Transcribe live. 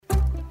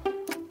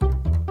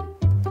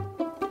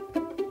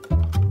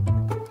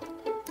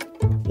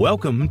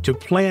Welcome to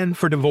Plan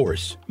for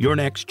Divorce, your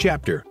next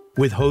chapter,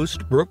 with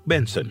host Brooke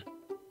Benson.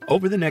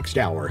 Over the next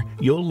hour,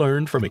 you'll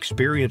learn from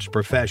experienced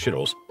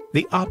professionals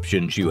the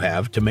options you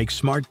have to make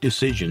smart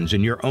decisions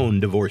in your own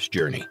divorce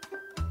journey.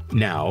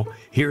 Now,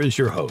 here is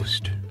your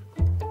host.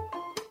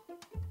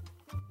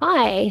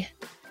 Hi,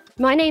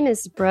 my name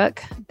is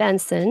Brooke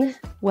Benson.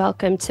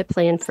 Welcome to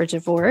Plan for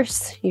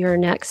Divorce, your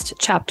next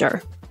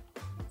chapter.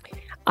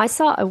 I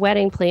saw a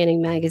wedding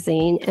planning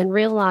magazine and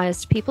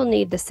realized people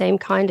need the same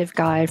kind of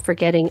guide for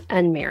getting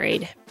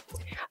unmarried.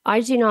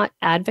 I do not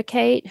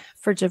advocate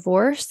for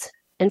divorce.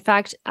 In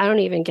fact, I don't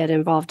even get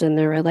involved in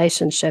the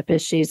relationship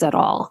issues at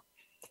all.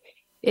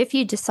 If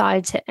you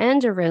decide to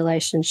end a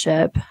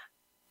relationship,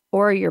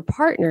 or your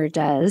partner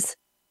does,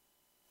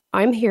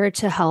 I'm here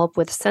to help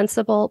with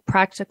sensible,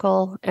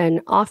 practical,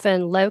 and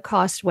often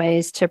low-cost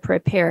ways to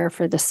prepare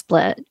for the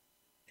split.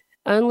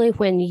 Only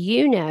when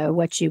you know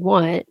what you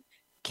want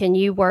can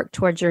you work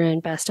towards your own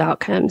best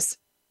outcomes.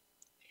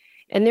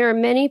 And there are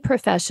many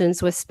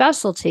professions with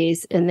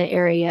specialties in the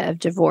area of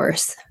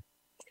divorce.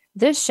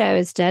 This show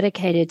is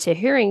dedicated to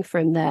hearing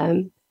from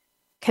them,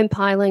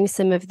 compiling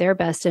some of their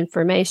best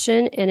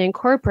information, and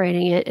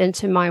incorporating it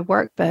into my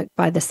workbook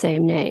by the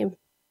same name.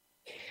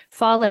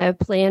 Follow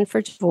Plan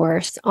for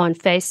Divorce on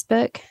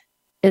Facebook,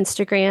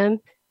 Instagram,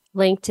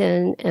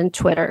 LinkedIn, and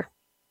Twitter.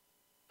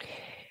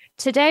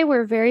 Today,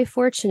 we're very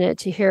fortunate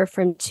to hear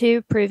from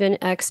two proven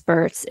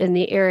experts in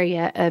the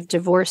area of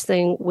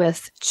divorcing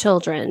with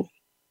children.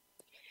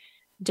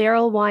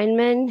 Daryl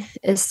Weinman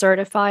is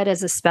certified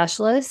as a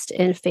specialist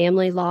in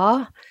family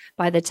law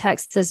by the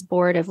Texas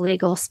Board of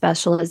Legal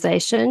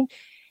Specialization,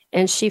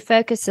 and she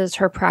focuses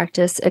her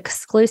practice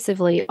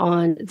exclusively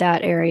on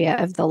that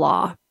area of the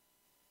law.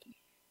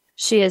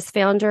 She is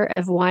founder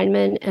of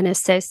Weinman and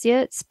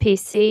Associates,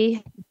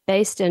 PC,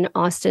 based in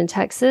Austin,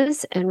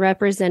 Texas, and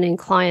representing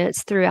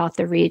clients throughout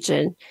the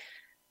region.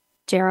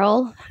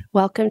 Daryl,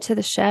 welcome to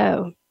the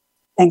show.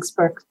 Thanks,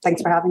 Brooke.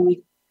 Thanks for having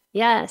me.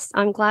 Yes,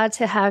 I'm glad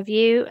to have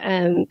you.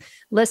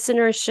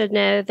 Listeners should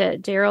know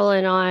that Daryl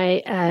and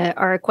I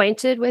are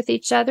acquainted with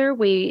each other.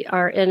 We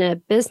are in a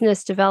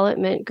business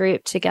development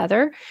group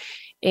together,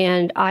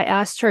 and I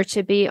asked her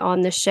to be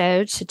on the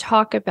show to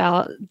talk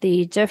about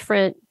the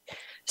different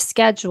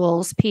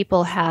schedules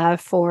people have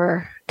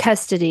for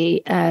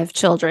custody of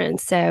children.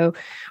 So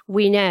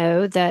we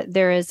know that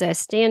there is a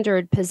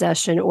standard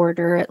possession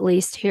order, at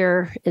least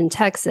here in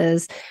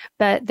Texas,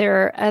 but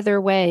there are other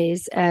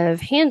ways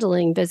of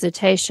handling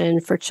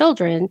visitation for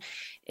children.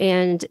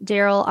 And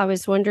Daryl, I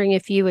was wondering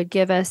if you would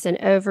give us an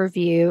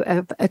overview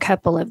of a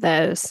couple of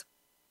those.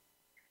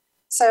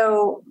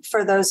 So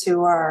for those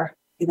who are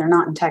either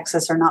not in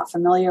Texas or not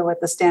familiar with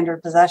the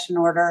standard possession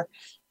order,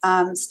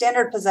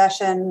 standard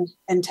possession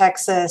in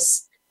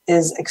Texas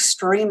is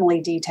extremely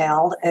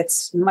detailed.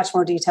 It's much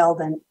more detailed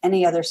than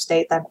any other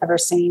state that I've ever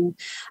seen.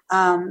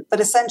 But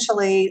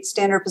essentially,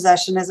 standard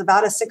possession is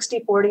about a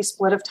 60-40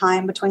 split of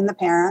time between the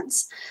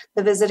parents.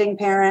 The visiting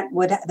parent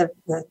would,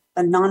 the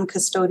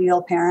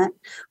non-custodial parent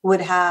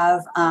would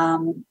have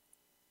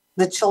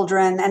the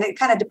children, and it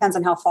kind of depends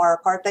on how far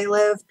apart they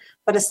live,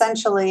 but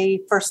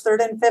essentially first, third,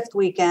 and fifth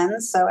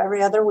weekends, so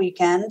every other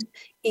weekend,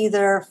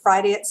 either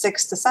Friday at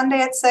 6 to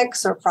Sunday at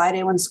 6, or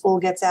Friday when school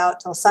gets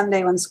out till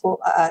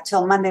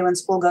Monday when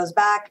school goes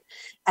back,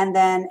 and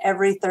then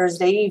every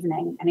Thursday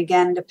evening. And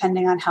again,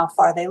 depending on how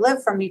far they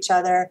live from each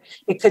other,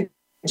 it could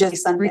just be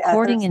Sunday.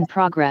 Recording in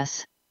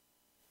progress.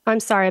 I'm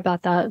sorry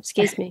about that.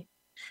 Excuse me.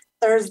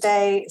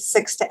 Thursday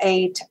 6 to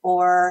 8,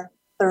 or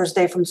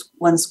Thursday from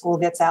when school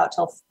gets out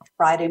till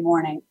Friday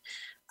morning.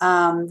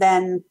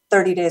 Then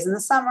 30 days in the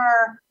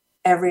summer,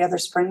 every other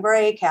spring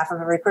break, half of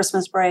every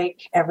Christmas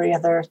break, every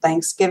other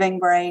Thanksgiving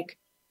break.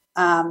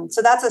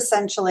 So that's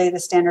essentially the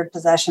standard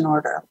possession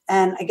order.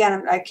 And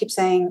again, I keep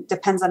saying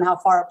depends on how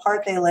far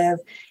apart they live.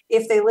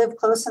 If they live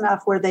close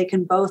enough where they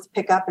can both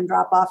pick up and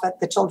drop off at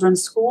the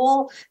children's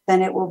school,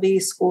 then it will be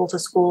school to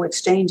school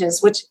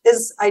exchanges, which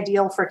is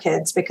ideal for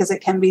kids because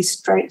it can be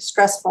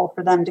stressful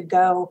for them to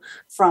go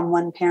from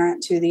one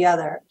parent to the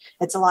other.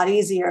 It's a lot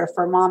easier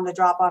for mom to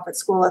drop off at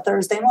school at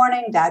Thursday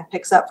morning. Dad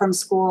picks up from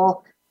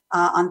school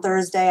on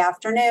Thursday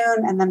afternoon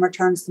and then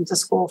returns them to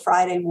school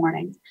Friday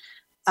morning.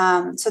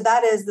 So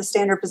that is the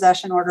standard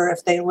possession order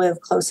if they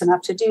live close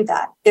enough to do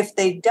that. If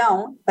they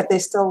don't, but they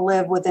still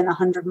live within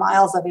 100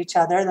 miles of each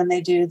other, then they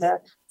do the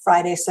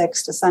Friday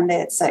 6 to Sunday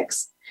at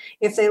 6.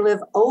 If they live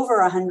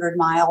over 100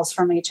 miles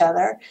from each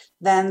other,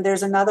 then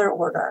there's another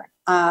order.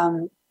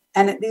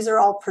 These are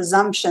all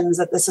presumptions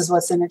that this is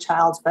what's in a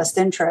child's best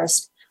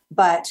interest,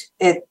 but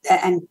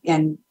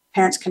and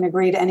parents can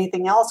agree to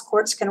anything else.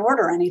 Courts can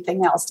order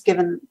anything else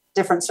given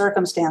different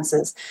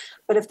circumstances.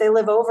 But if they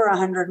live over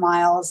 100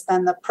 miles,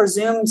 then the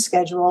presumed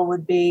schedule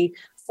would be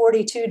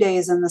 42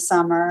 days in the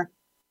summer,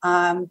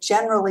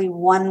 generally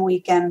one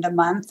weekend a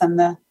month, and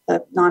the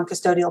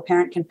non-custodial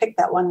parent can pick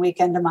that one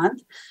weekend a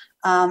month,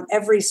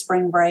 every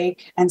spring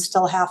break, and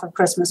still half of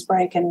Christmas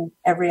break and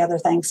every other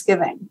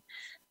Thanksgiving.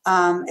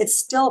 it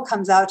still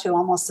comes out to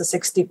almost a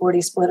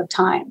 60-40 split of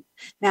time.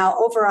 Now,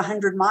 over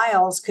 100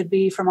 miles could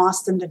be from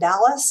Austin to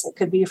Dallas. It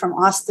could be from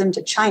Austin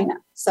to China.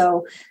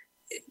 So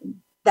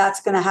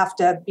that's going to have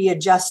to be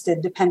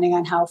adjusted depending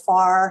on how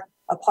far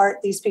apart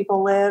these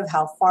people live,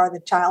 how far the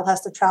child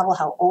has to travel,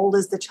 how old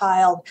is the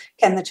child,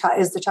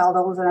 is the child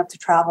old enough to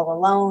travel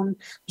alone?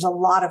 There's a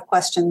lot of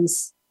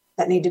questions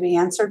that need to be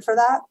answered for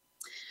that.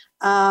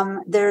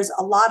 There's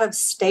a lot of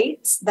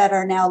states that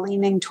are now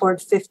leaning toward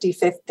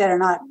 50-50, that are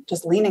not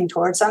just leaning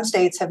toward. Some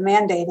states have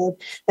mandated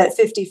that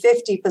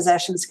 50-50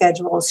 possession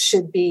schedules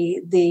should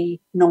be the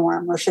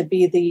norm, or should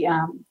be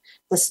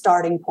the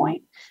starting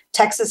point.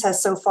 Texas has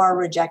so far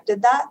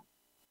rejected that.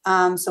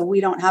 So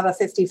we don't have a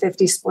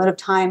 50-50 split of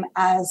time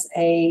as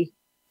a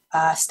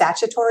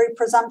statutory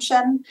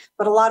presumption,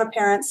 but a lot of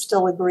parents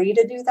still agree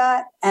to do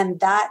that. And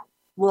that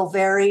will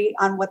vary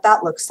on what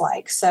that looks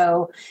like.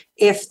 So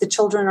if the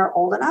children are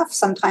old enough,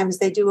 sometimes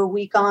they do a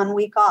week on,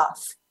 week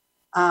off,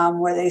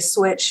 where they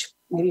switch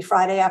maybe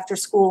Friday after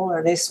school,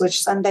 or they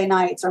switch Sunday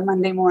nights or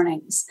Monday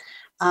mornings.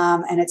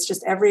 And it's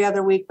just every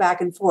other week back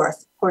and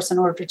forth. Of course, in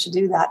order to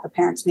do that, the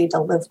parents need to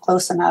live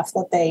close enough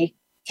that they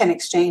can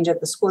exchange at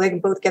the school. They can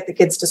both get the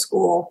kids to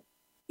school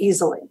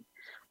easily.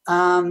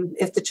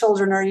 If the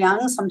children are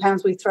young,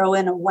 sometimes we throw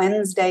in a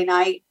Wednesday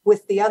night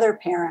with the other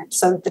parent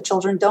so that the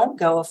children don't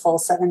go a full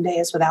 7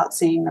 days without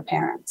seeing the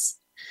parents.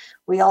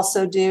 We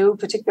also do,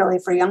 particularly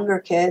for younger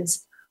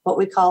kids, what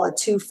we call a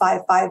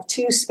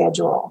 2-5-5-2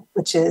 schedule,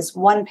 which is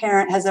one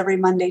parent has every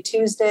Monday,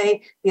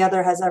 Tuesday, the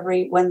other has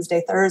every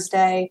Wednesday,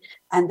 Thursday,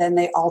 and then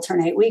they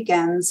alternate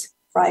weekends,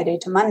 Friday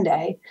to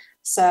Monday.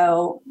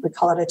 So we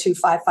call it a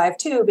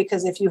 2-5-5-2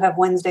 because if you have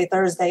Wednesday,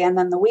 Thursday, and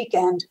then the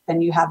weekend,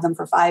 then you have them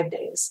for 5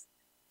 days.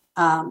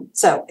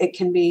 So it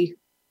can be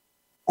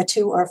a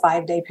 2 or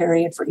 5 day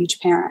period for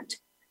each parent.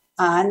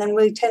 And then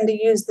we tend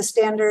to use the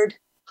standard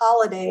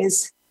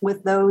holidays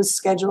with those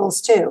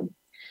schedules too.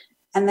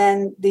 And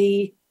then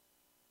there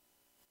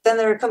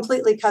are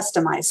completely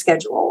customized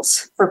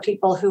schedules for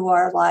people who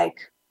are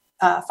like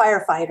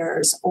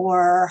firefighters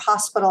or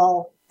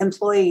hospital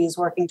employees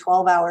working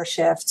 12-hour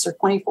shifts or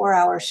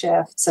 24-hour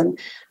shifts, and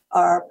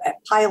are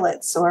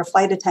pilots or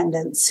flight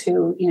attendants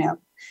who,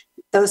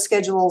 those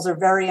schedules are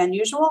very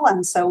unusual.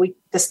 And so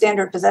the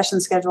standard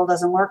possession schedule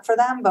doesn't work for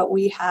them, but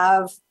we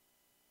have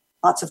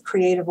lots of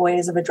creative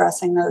ways of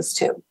addressing those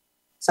too.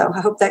 So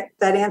I hope that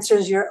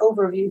answers your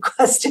overview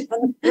question.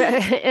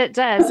 It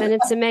does. And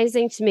it's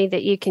amazing to me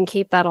that you can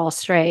keep that all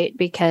straight,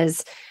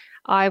 because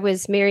I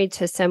was married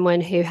to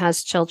someone who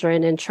has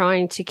children, and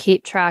trying to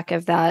keep track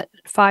of that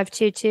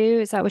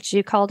 5-2-2, is that what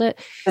you called it?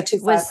 The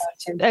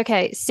 2-5-5-2.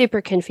 Okay,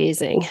 super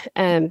confusing,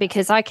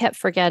 because I kept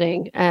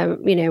forgetting.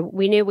 We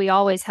knew we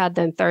always had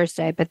them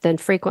Thursday, but then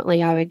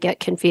frequently I would get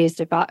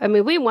confused about.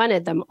 We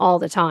wanted them all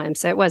the time,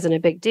 so it wasn't a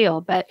big deal,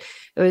 but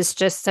it was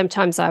just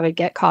sometimes I would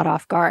get caught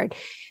off guard.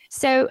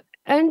 So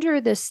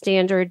under the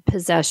standard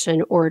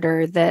possession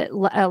order that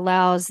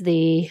allows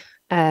the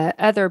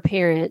other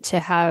parent to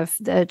have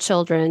the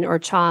children or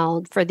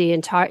child for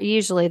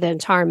usually the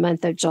entire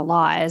month of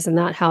July. Isn't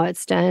that how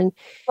it's done?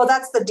 Well,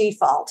 that's the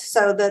default.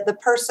 So the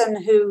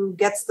person who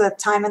gets the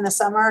time in the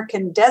summer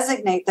can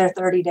designate their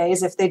 30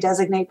 days if they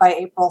designate by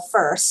April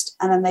 1st,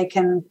 and then they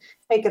can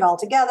take it all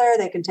together.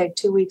 They can take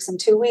 2 weeks and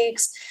 2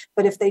 weeks.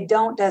 But if they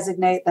don't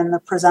designate, then the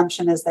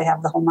presumption is they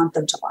have the whole month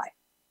of July.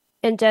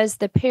 And does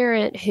the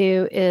parent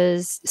who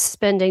is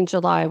spending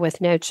July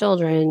with no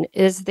children,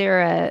 is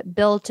there a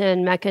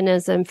built-in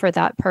mechanism for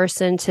that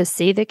person to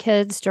see the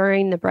kids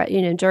during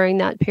during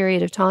that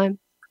period of time?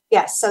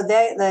 Yes. So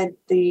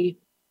the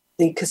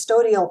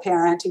custodial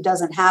parent who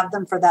doesn't have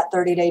them for that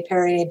 30-day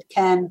period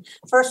can,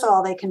 first of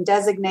all, they can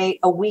designate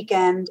a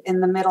weekend in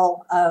the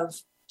middle of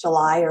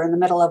July or in the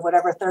middle of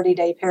whatever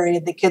 30-day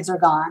period the kids are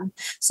gone.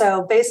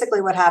 So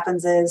basically what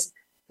happens is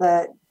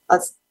I'll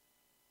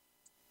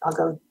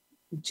go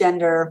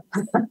gender,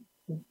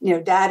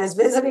 dad is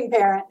visiting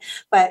parent,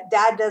 but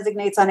dad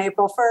designates on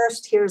April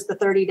 1st, here's the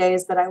 30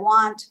 days that I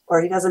want, or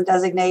he doesn't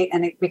designate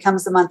and it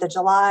becomes the month of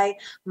July.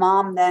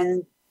 Mom,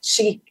 then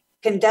she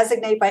can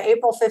designate by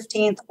April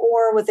 15th,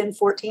 or within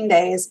 14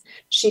 days,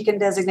 she can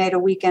designate a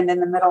weekend in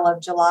the middle of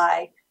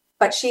July.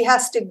 But she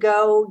has to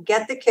go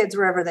get the kids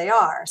wherever they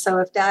are. So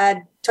if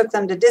dad took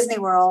them to Disney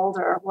World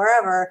or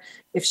wherever,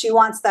 if she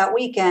wants that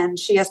weekend,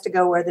 she has to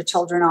go where the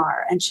children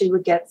are. And she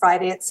would get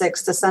Friday at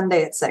 6 to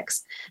Sunday at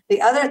 6.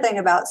 The other thing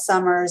about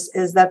summers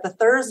is that the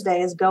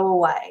Thursdays go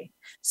away.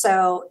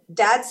 So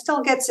dad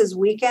still gets his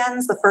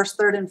weekends, the first,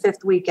 third, and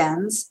fifth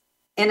weekends,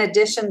 in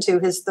addition to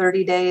his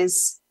 30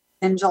 days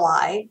in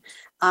July,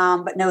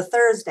 but no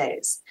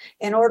Thursdays.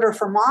 In order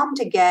for mom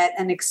to get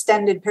an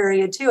extended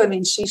period too,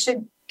 she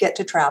should get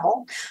to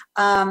travel.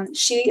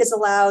 She is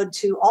allowed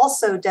to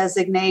also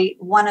designate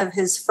one of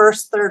his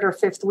first, third, or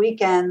fifth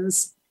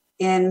weekends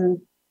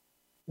in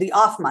the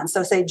off months.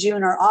 So say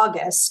June or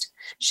August,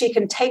 she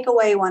can take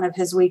away one of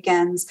his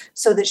weekends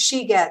so that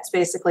she gets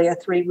basically a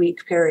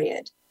 3-week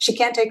period. She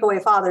can't take away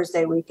Father's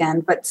Day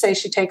weekend, but say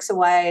she takes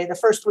away the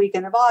first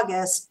weekend of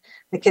August,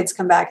 the kids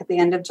come back at the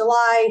end of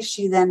July.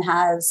 She then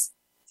has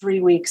 3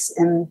 weeks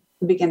in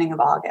the beginning of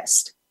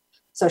August.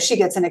 So she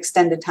gets an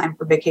extended time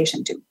for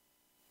vacation too.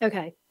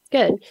 Okay,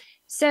 good.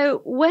 So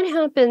what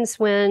happens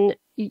when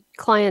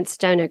clients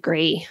don't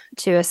agree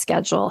to a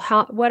schedule?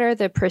 What are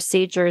the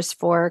procedures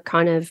for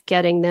kind of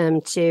getting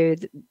them to,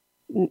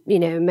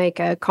 make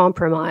a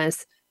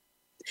compromise?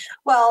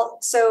 Well,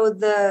 so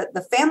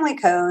the family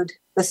code,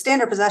 the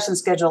standard possession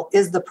schedule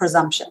is the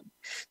presumption.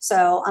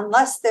 So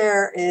unless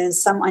there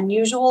is some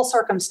unusual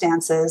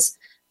circumstances,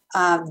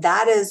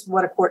 that is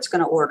what a court's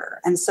going to order.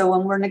 And so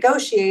when we're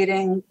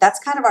negotiating, that's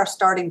kind of our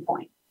starting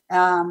point.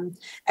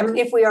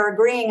 If we are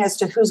agreeing as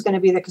to who's going to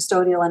be the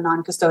custodial and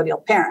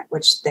non-custodial parent,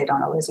 which they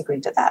don't always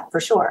agree to that for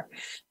sure.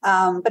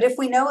 But if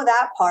we know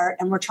that part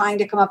and we're trying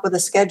to come up with a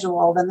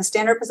schedule, then the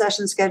standard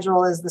possession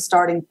schedule is the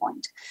starting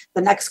point.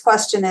 The next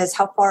question is,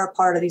 how far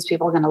apart are these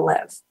people going to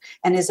live?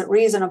 And is it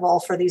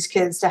reasonable for these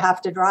kids to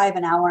have to drive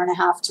an hour and a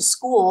half to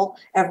school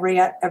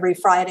every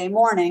Friday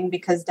morning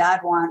because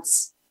dad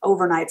wants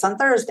overnights on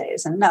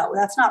Thursdays? And no,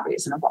 that's not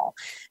reasonable.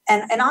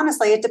 And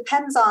honestly, it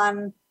depends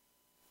on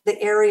the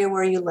area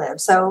where you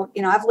live. So,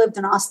 I've lived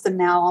in Austin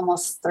now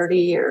almost 30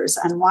 years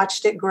and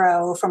watched it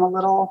grow from a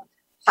little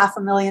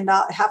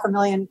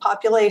 500,000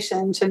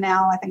 population to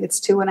now I think it's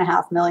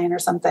 2.5 million or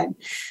something.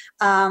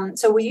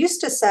 So we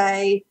used to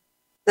say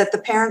that the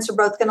parents are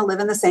both going to live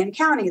in the same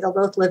county. They'll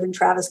both live in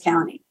Travis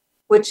County,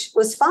 which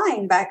was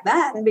fine back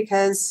then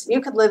because you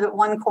could live at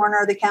one corner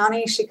of the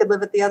county, she could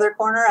live at the other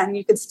corner, and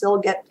you could still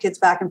get kids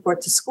back and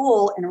forth to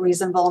school in a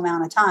reasonable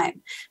amount of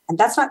time. And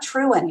that's not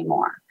true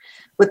anymore.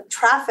 With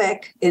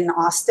traffic in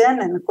Austin,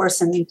 and of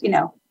course in,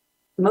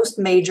 most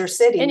major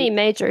cities. Any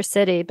major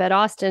city, but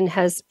Austin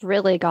has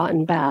really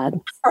gotten bad.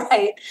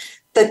 Right.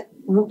 That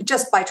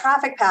just by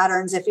traffic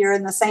patterns, if you're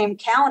in the same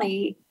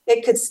county,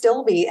 it could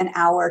still be an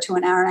hour to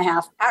an hour and a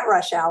half at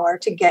rush hour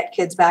to get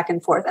kids back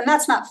and forth. And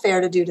that's not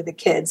fair to do to the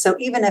kids. So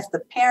even if the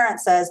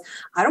parent says,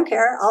 I don't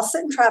care, I'll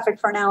sit in traffic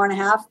for an hour and a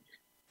half.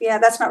 Yeah,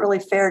 that's not really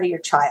fair to your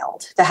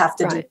child to have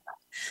to do that.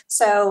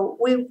 So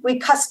we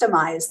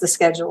customize the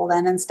schedule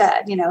then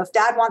instead. If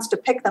dad wants to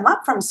pick them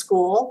up from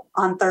school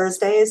on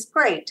Thursdays,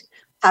 great.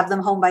 Have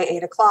them home by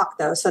 8:00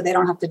 though, so they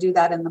don't have to do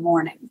that in the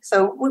morning.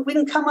 So we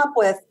can come up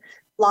with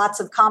lots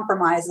of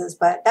compromises,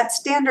 but that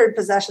standard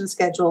possession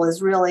schedule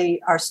is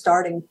really our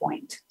starting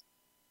point.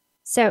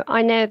 So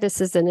I know this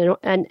is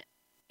an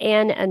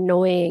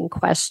annoying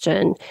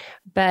question,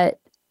 but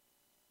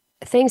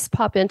things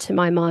pop into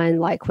my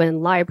mind like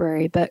when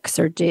library books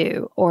are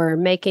due or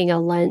making a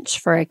lunch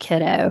for a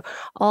kiddo,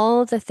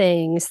 all the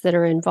things that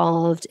are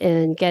involved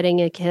in getting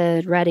a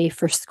kid ready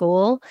for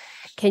school.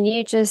 Can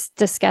you just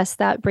discuss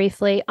that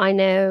briefly? I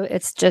know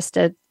it's just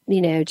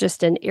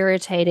an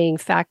irritating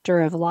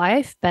factor of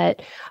life,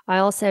 but I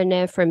also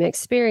know from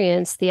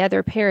experience, the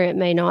other parent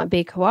may not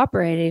be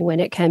cooperating when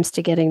it comes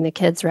to getting the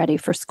kids ready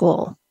for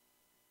school.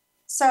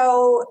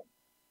 So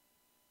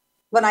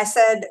when I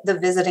said the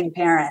visiting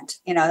parent,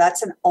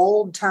 that's an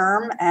old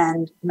term,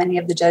 and many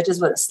of the judges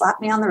would have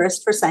slapped me on the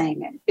wrist for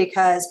saying it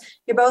because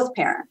you're both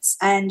parents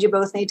and you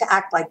both need to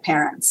act like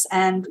parents,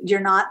 and you're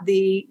not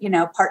the,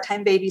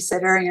 part-time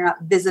babysitter, and you're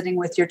not visiting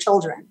with your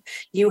children.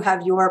 You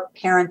have your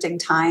parenting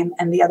time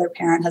and the other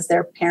parent has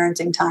their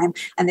parenting time,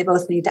 and they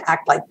both need to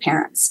act like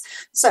parents.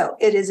 So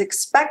it is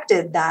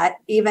expected that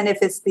even if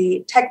it's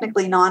the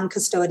technically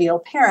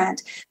non-custodial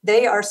parent,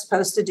 they are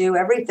supposed to do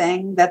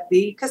everything that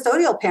the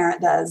custodial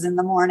parent does in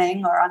the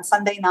morning or on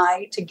Sunday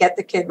night to get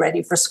the kid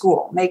ready for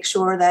school. Make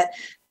sure that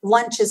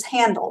lunch is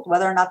handled,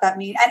 whether or not that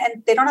means,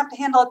 and they don't have to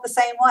handle it the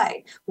same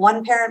way.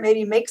 One parent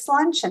maybe makes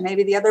lunch and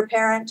maybe the other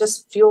parent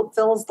just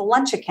fills the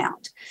lunch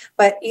account.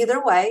 But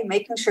either way,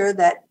 making sure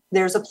that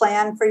there's a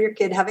plan for your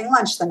kid having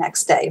lunch the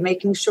next day,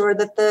 making sure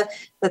that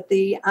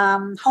the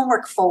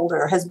homework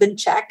folder has been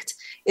checked.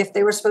 If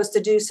they were supposed to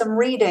do some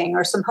reading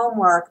or some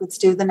homework that's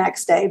due the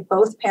next day,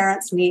 both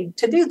parents need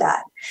to do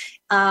that.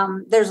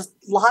 There's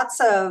lots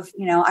of,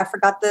 I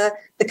forgot the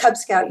Cub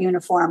Scout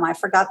uniform. I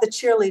forgot the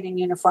cheerleading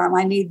uniform.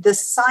 I need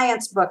this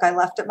science book I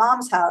left at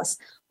mom's house.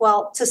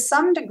 Well, to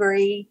some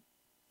degree,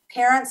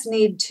 parents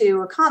need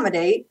to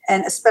accommodate,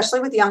 and especially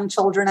with young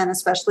children, and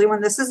especially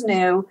when this is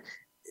new,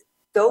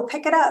 go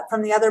pick it up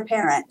from the other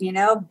parent,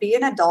 be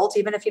an adult,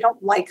 even if you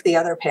don't like the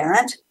other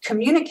parent,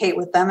 communicate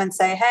with them and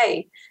say,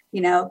 hey,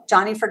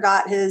 Johnny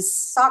forgot his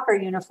soccer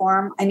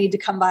uniform. I need to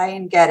come by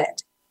and get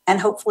it. And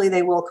hopefully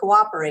they will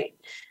cooperate.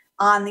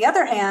 On the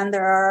other hand,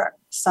 there are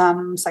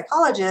some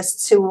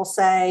psychologists who will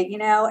say,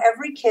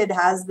 every kid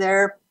has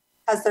their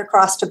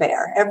cross to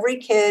bear. Every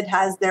kid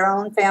has their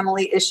own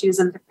family issues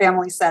and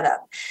family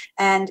setup.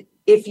 And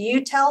if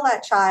you tell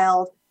that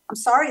child, I'm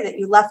sorry that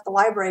you left the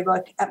library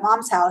book at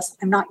mom's house,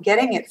 I'm not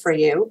getting it for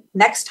you,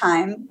 next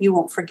time you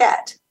won't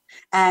forget.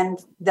 And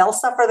they'll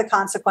suffer the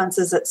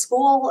consequences at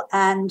school,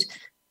 and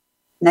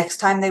next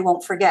time they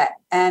won't forget.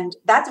 And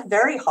that's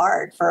very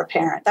hard for a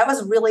parent. That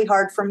was really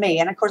hard for me.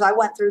 And of course, I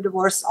went through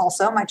divorce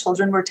also. My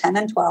children were 10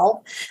 and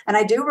 12. And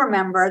I do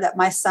remember that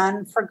my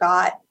son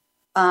forgot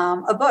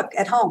a book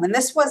at home. And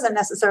this wasn't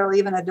necessarily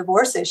even a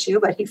divorce issue,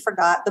 but he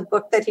forgot the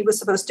book that he was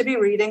supposed to be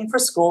reading for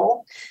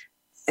school.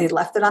 They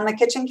left it on the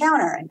kitchen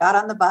counter and got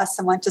on the bus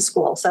and went to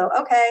school. So,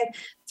 okay,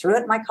 threw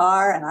it in my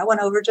car and I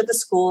went over to the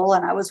school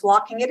and I was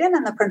walking it in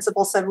and the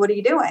principal said, "What are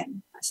you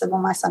doing?" I said,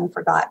 "Well, my son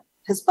forgot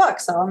his book,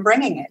 so I'm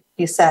bringing it."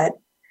 He said,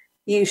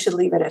 "You should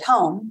leave it at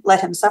home,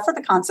 let him suffer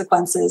the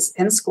consequences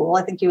in school."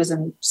 I think he was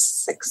in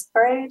 6th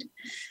grade.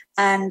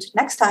 "And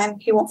next time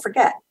he won't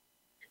forget.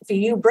 If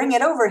you bring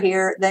it over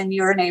here, then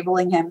you're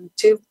enabling him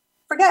to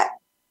forget."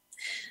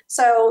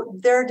 So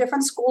there are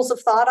different schools of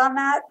thought on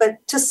that,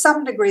 but to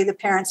some degree, the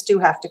parents do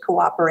have to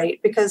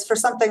cooperate, because for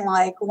something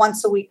like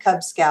once a week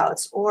Cub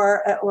Scouts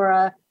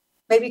or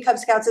maybe Cub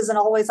Scouts isn't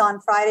always on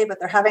Friday, but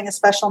they're having a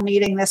special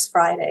meeting this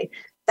Friday.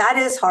 That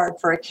is hard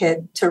for a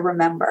kid to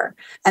remember.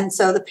 And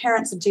so the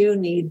parents do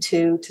need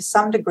to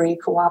some degree,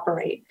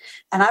 cooperate.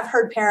 And I've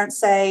heard parents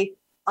say,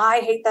 "I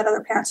hate that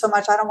other parent so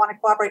much, I don't want to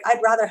cooperate.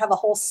 I'd rather have a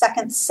whole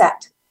second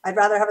set. I'd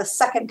rather have a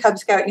second Cub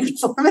Scout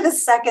uniform and a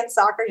second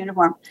soccer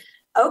uniform."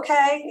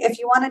 Okay, if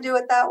you want to do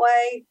it that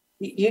way,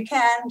 you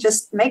can.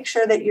 Just make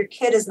sure that your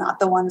kid is not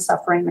the one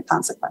suffering the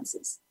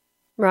consequences.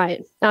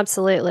 Right.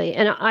 Absolutely.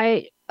 And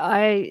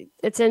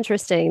it's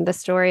interesting, the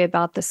story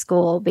about the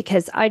school,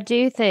 because I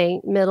do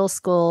think middle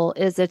school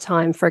is a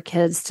time for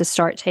kids to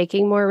start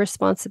taking more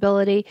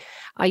responsibility.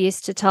 I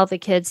used to tell the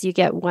kids, you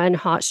get one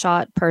hot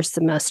shot per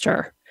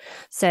semester.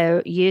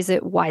 So use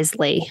it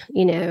wisely.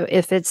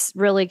 If it's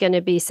really going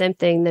to be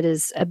something that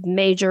is a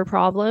major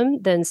problem,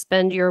 then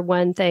spend your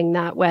one thing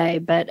that way.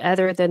 But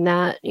other than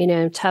that,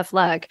 tough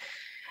luck.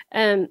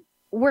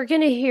 We're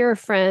going to hear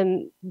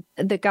from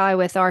the guy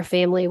with our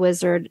family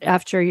wizard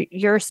after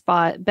your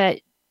spot,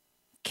 but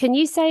can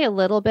you say a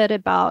little bit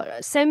about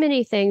so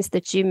many things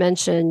that you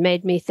mentioned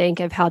made me think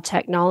of how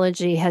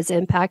technology has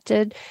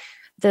impacted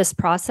this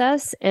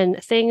process,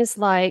 and things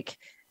like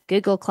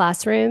Google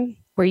Classroom,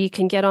 where you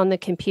can get on the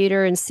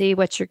computer and see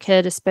what your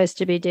kid is supposed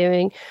to be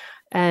doing.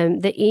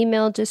 The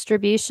email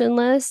distribution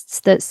lists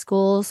that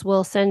schools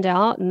will send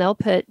out, and they'll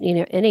put,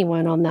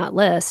 anyone on that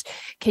list.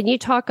 Can you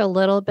talk a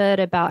little bit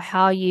about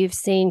how you've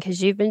seen,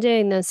 because you've been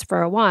doing this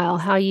for a while,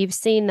 how you've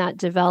seen that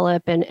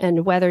develop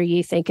and whether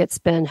you think it's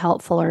been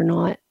helpful or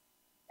not?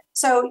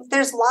 So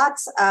there's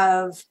lots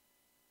of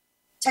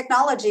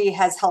technology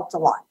has helped a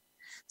lot.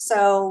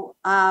 So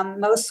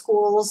most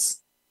schools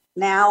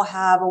now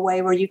have a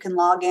way where you can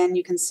log in,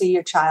 you can see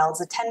your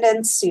child's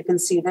attendance, you can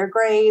see their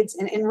grades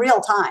in real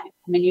time.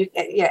 I mean,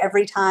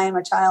 every time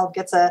a child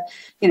gets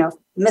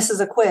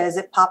misses a quiz,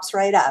 it pops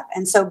right up.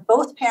 And so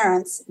both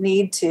parents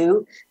need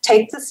to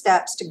take the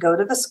steps to go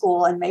to the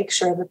school and make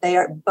sure that they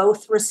are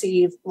both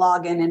receive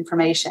login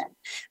information.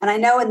 And I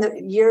know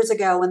years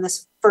ago when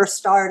this first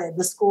started,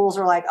 the schools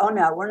were like, "Oh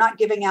no, we're not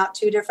giving out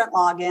 2 different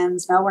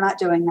logins. No, we're not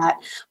doing that."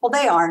 Well,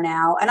 they are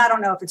now. And I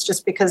don't know if it's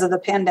just because of the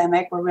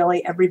pandemic where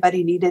really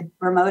everybody needed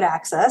remote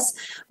access,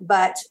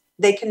 but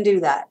they can do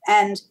that.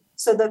 And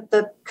so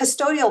the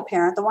custodial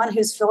parent, the one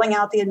who's filling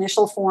out the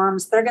initial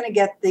forms, they're going to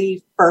get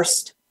the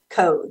first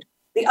code.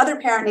 The other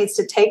parent needs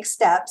to take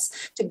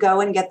steps to go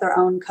and get their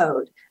own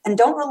code, and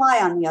don't rely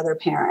on the other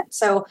parent.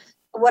 So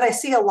what I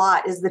see a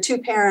lot is the 2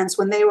 parents,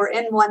 when they were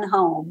in one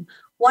home,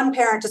 one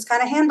parent just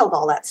kind of handled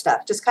all that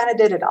stuff, just kind of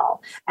did it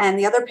all. And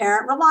the other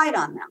parent relied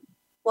on them.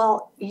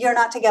 Well, you're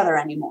not together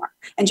anymore.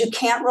 And you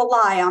can't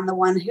rely on the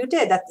one who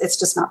did. It's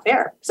just not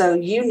fair. So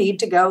you need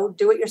to go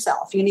do it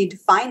yourself. You need to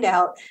find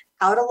out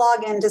how to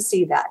log in to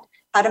see that,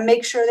 how to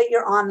make sure that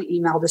you're on the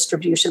email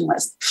distribution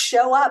list.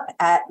 Show up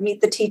at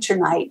Meet the Teacher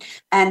night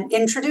and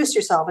introduce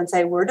yourself and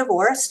say, "We're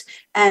divorced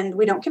and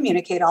we don't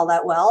communicate all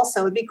that well.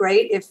 So it'd be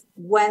great if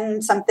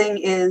when something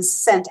is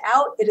sent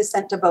out, it is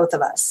sent to both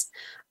of us."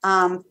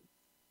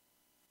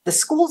 The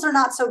schools are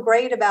not so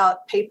great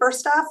about paper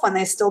stuff when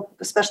they still,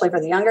 especially for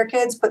the younger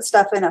kids, put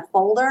stuff in a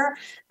folder,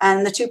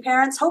 and the 2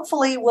 parents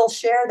hopefully will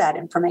share that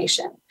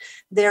information.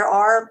 There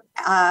are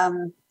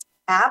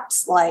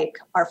apps like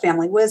Our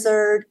Family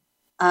Wizard,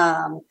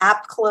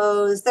 App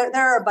Close. There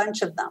are a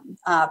bunch of them.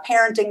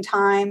 Parenting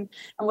Time.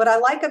 And what I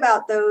like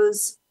about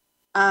those,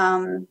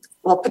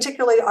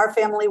 particularly Our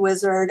Family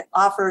Wizard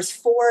offers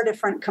 4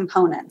 different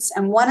components.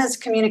 And one is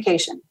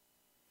communication,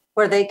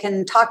 where they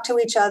can talk to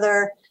each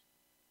other.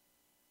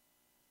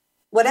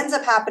 What ends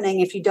up happening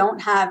if you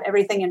don't have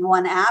everything in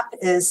one app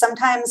is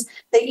sometimes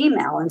they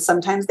email and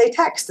sometimes they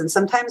text and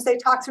sometimes they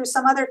talk through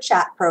some other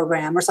chat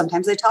program, or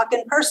sometimes they talk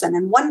in person.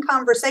 And one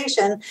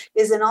conversation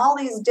is in all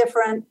these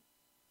different,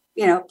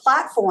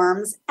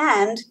 platforms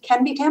and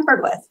can be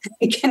tampered with.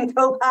 You can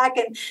go back,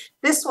 and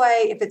this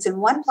way, if it's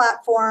in one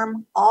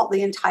platform,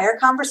 the entire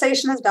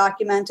conversation is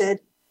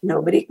documented.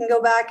 Nobody can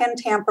go back and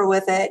tamper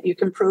with it. You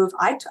can prove,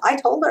 I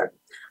told her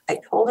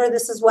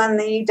this is when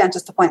the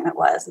dentist appointment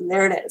was, and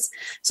there it is.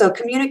 So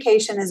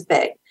communication is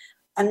big.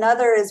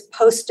 Another is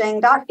posting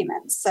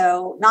documents.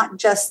 So not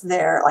just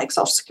their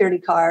Social Security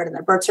card and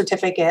their birth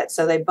certificate.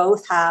 So they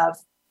both have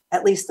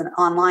at least an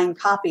online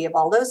copy of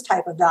all those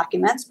type of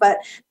documents, but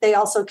they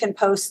also can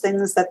post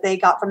things that they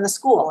got from the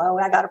school. "Oh,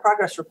 I got a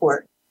progress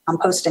report. I'm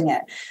posting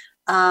it."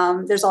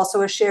 There's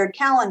also a shared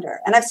calendar.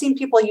 And I've seen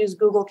people use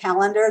Google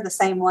Calendar the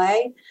same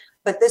way.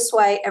 But this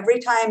way, every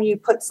time you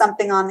put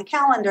something on the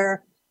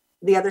calendar,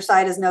 the other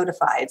side is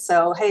notified.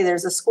 So, hey,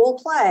 there's a school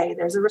play,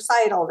 there's a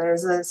recital,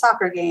 there's a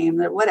soccer game,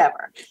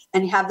 whatever.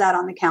 And you have that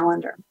on the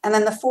calendar. And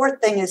then the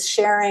fourth thing is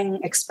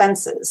sharing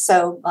expenses.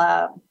 So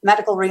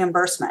medical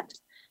reimbursement.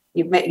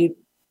 You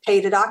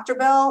paid a doctor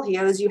bill, he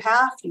owes you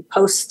half, you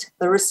post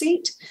the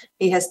receipt,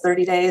 he has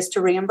 30 days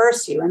to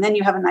reimburse you. And then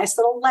you have a nice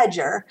little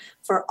ledger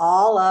for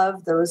all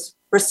of those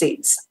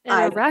receipts.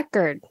 And a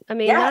record. I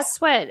mean, yes.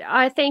 That's what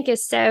I think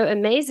is so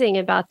amazing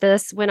about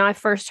this when I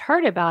first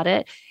heard about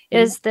it,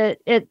 is that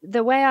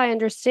the way I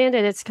understand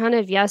it, it's kind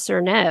of yes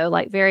or no,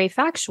 like very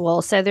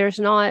factual. So there's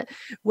not,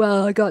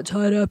 well, I got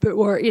tied up at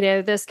work,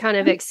 this kind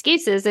of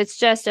excuses. It's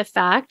just a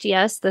fact.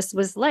 Yes, this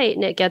was late,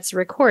 and it gets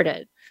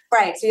recorded.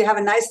 Right. So you have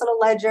a nice little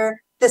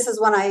ledger. This is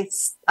when I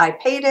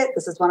paid it.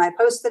 This is when I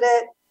posted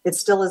it. It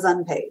still is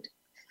unpaid.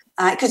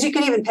 Because you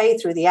can even pay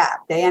through the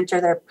app. They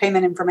enter their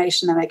payment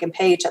information and they can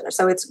pay each other.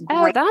 So it's great.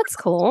 Oh, that's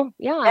cool.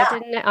 Yeah.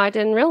 I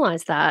didn't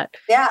realize that.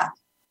 Yeah.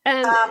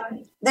 You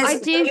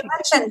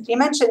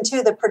mentioned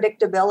too the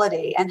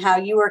predictability and how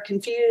you were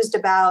confused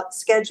about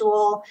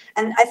schedule.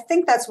 And I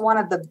think that's one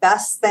of the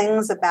best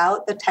things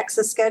about the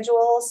Texas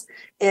schedules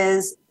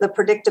is the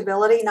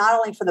predictability, not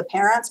only for the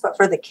parents, but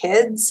for the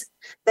kids.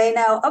 They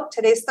know, oh,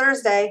 today's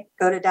Thursday,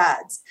 go to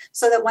dad's.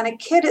 So that when a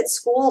kid at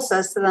school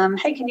says to them,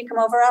 hey, can you come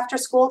over after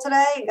school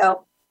today? You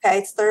go, okay,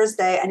 it's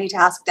Thursday. I need to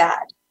ask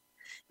dad,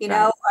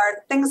 or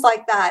things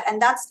like that. And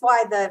that's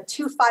why the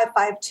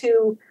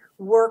 2552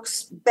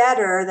 works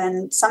better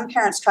than some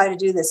parents try to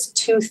do this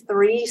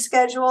 2-3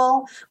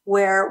 schedule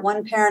where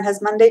one parent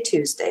has Monday,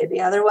 Tuesday, the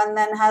other one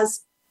then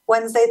has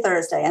Wednesday,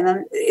 Thursday, and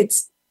then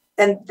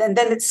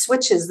then it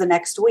switches the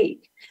next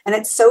week. And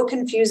it's so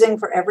confusing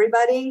for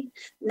everybody.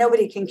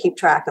 Nobody can keep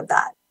track of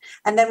that.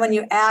 And then when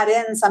you add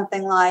in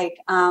something like,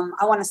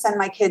 I want to send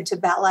my kid to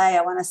ballet,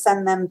 I want to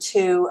send them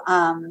to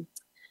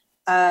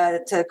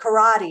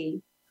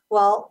karate.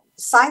 Well,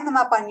 sign them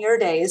up on your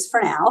days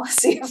for now,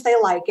 see if they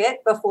like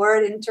it before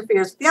it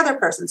interferes with the other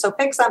person. So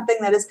pick something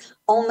that is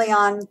only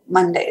on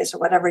Mondays or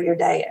whatever your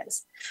day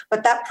is.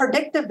 But that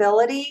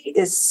predictability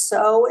is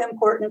so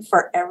important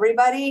for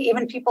everybody,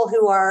 even people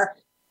who are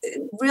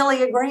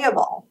really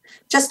agreeable.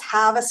 Just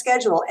have a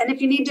schedule. And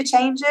if you need to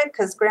change it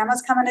because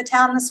grandma's coming to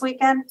town this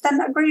weekend, then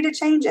agree to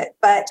change it.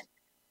 But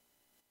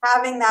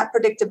having that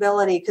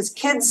predictability, because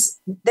kids,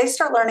 they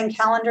start learning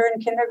calendar in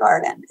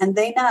kindergarten and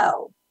they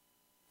know.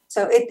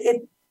 So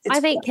I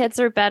think kids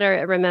are better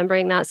at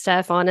remembering that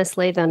stuff,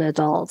 honestly, than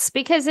adults,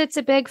 because it's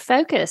a big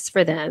focus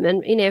for them.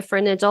 And, for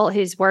an adult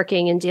who's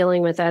working and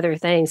dealing with other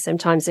things,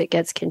 sometimes it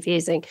gets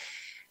confusing.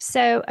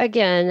 So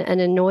again, an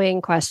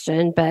annoying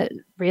question, but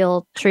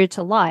real true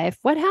to life.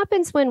 What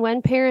happens when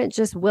one parent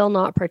just will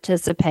not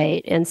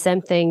participate in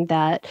something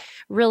that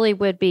really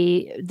would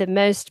be the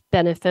most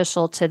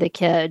beneficial to the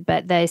kid,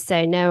 but they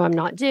say, no, I'm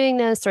not doing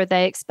this, or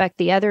they expect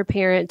the other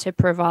parent to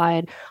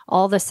provide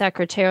all the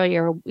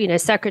secretarial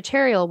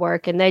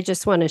work, and they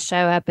just want to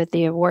show up at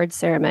the award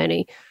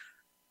ceremony?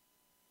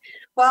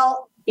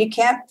 Well, you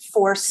can't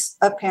force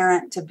a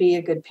parent to be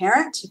a good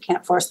parent. You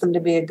can't force them to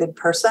be a good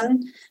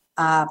person.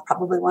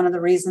 Probably one of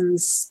the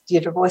reasons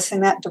you're divorcing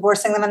them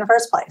in the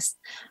first place.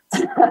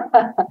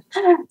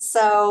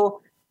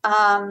 So,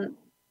 and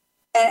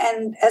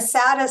as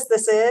sad as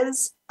this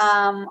is,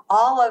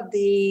 all of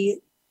the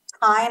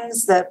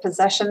times, the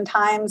possession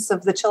times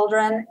of the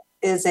children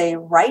is a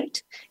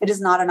right. It is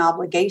not an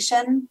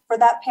obligation for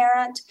that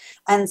parent.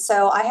 And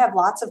so I have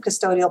lots of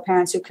custodial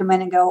parents who come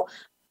in and go,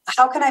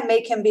 how can I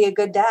make him be a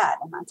good dad?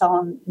 And I tell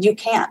them, you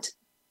can't.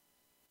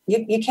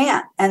 You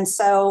can't. And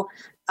so,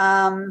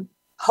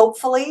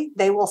 hopefully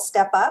they will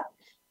step up.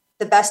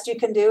 The best you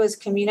can do is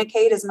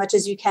communicate as much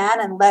as you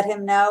can and let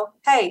him know,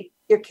 hey,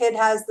 your kid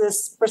has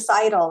this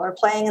recital or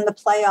playing in the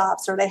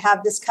playoffs, or they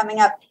have this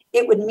coming up.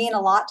 It would mean a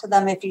lot to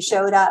them if you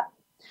showed up,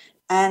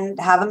 and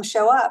have them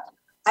show up.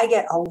 I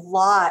get a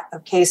lot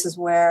of cases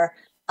where,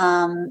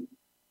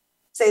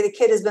 say the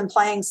kid has been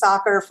playing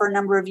soccer for a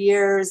number of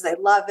years, they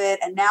love it,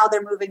 and now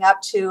they're moving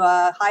up to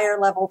a higher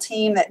level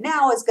team that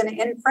now is going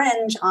to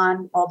infringe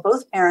on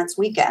both parents'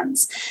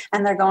 weekends,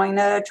 and they're going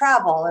to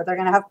travel, or they're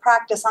going to have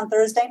practice on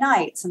Thursday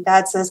nights, and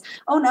dad says,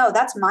 oh no,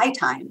 that's my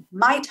time,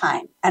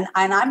 and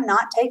I'm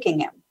not taking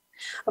him.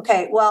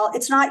 Okay, well,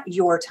 it's not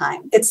your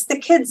time, it's the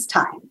kid's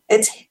time,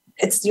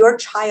 it's your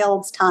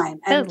child's time,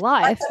 and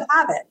life. Let them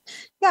have it.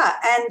 Yeah,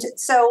 and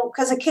so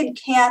because a kid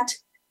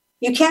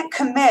you can't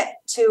commit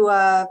to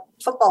a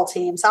football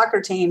team, soccer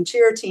team,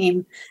 cheer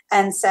team,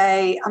 and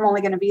say, I'm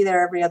only going to be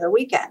there every other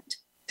weekend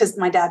because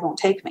my dad won't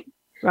take me.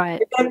 Right.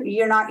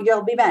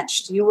 You'll be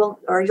benched. You'll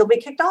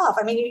be kicked off.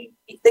 I mean,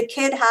 the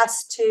kid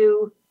has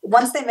to,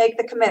 once they make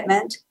the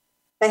commitment,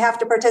 they have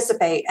to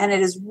participate. And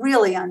it is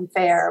really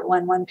unfair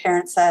when one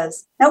parent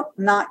says, nope,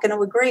 I'm not going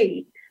to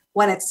agree,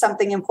 when it's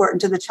something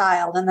important to the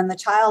child. And then the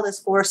child is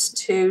forced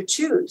to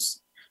choose.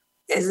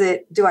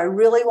 Do I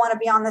really want to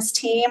be on this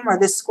team or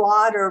this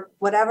squad or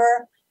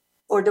whatever?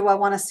 Or do I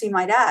want to see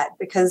my dad?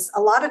 Because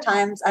a lot of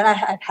times, and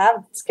I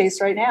have this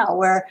case right now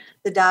where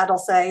the dad will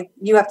say,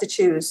 you have to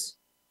choose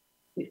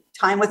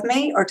time with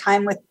me or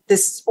time with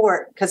this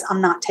sport because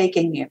I'm not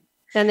taking you.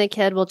 Then the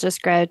kid will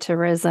just grow to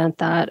resent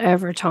that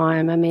over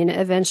time. I mean,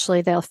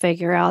 eventually they'll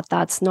figure out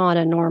that's not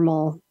a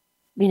normal,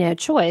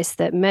 choice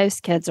that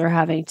most kids are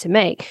having to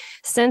make.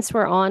 Since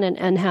we're on an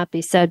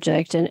unhappy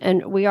subject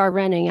and we are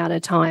running out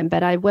of time,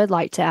 but I would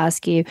like to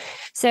ask you,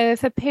 so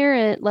if a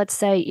parent, let's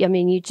say,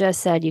 you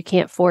just said you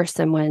can't force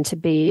someone to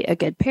be a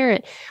good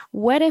parent.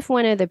 What if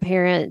one of the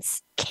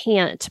parents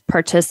can't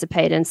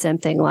participate in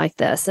something like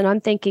this? And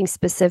I'm thinking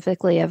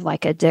specifically of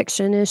like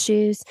addiction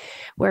issues,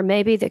 where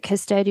maybe the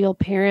custodial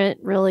parent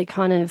really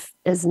kind of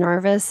is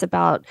nervous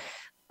about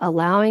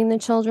allowing the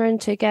children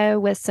to go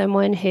with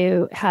someone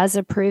who has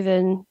a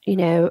proven,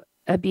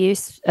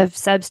 abuse of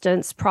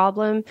substance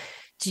problem.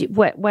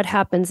 What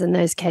happens in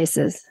those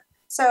cases?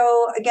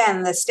 So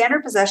again, the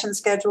standard possession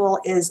schedule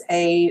is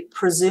a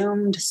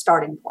presumed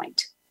starting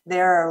point.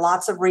 There are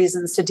lots of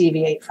reasons to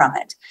deviate from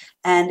it.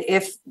 And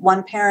if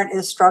one parent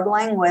is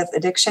struggling with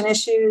addiction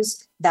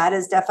issues, that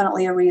is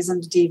definitely a reason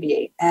to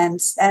deviate.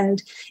 And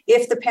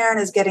if the parent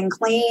is getting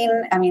clean,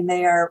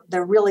 they're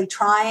really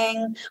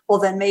trying, well,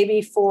 then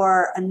maybe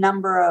for a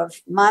number of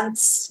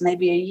months,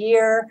 maybe a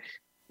year,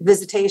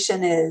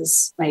 visitation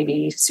is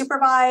maybe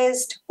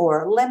supervised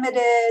or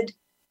limited.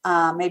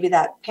 Maybe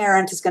that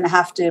parent is going to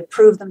have to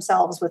prove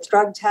themselves with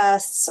drug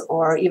tests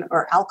or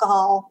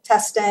alcohol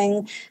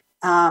testing.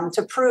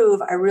 To prove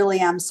I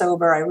really am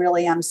sober, I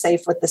really am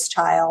safe with this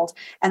child.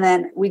 And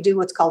then we do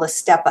what's called a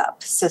step up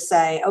to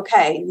say,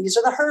 okay, these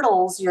are the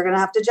hurdles you're going to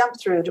have to jump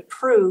through to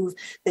prove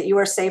that you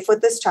are safe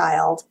with this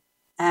child.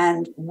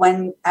 And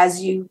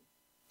as you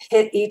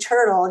hit each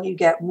hurdle, you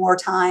get more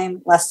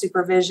time, less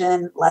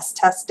supervision, less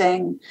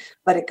testing,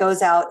 but it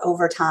goes out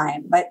over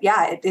time. But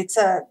yeah,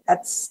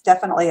 that's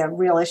definitely a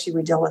real issue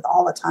we deal with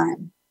all the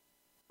time.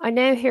 I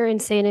know here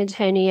in San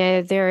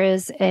Antonio, there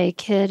is a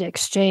kid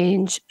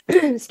exchange,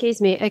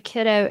 a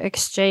kiddo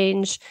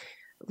exchange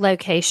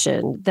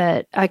location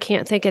that I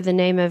can't think of the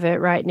name of it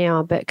right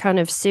now, but kind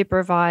of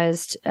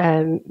supervised,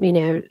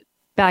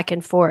 back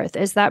and forth.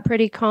 Is that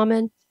pretty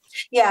common?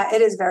 Yeah,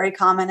 it is very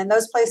common. And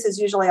those places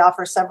usually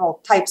offer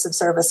several types of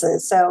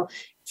services. So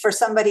for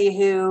somebody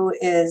who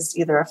is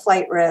either a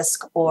flight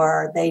risk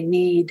or they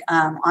need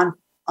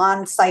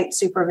on-site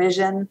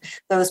supervision,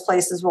 those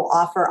places will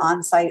offer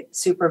on-site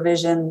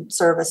supervision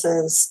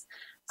services.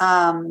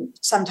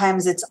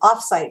 Sometimes it's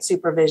off-site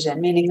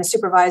supervision, meaning the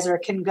supervisor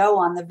can go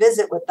on the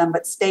visit with them,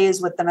 but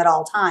stays with them at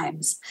all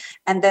times.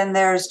 And then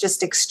there's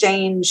just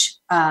exchange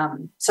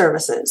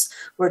services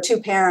where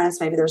two parents,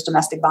 maybe there's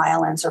domestic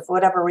violence or for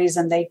whatever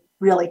reason, they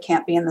really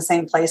can't be in the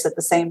same place at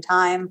the same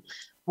time.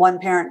 One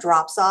parent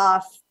drops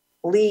off,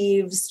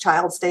 leaves,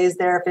 child stays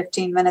there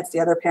 15 minutes, the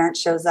other parent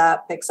shows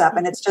up, picks up,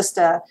 and it's just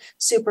a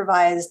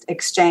supervised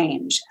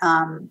exchange.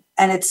 And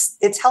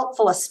it's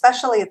helpful,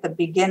 especially at the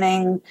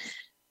beginning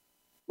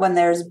when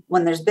there's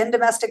been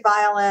domestic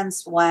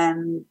violence,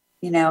 when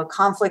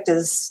conflict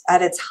is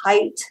at its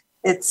height.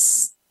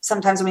 It's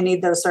sometimes we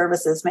need those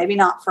services, maybe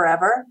not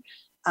forever.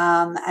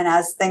 And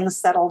as things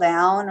settle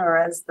down, or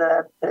as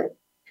the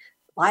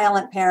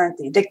violent parent,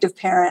 the addictive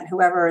parent,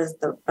 whoever is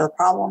the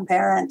problem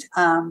parent,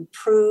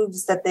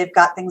 proves that they've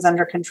got things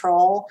under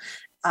control,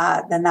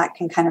 then that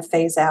can kind of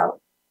phase out.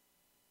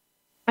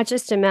 I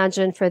just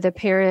imagine for the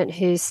parent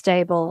who's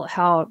stable,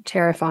 how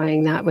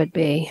terrifying that would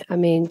be. I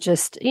mean,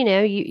 just,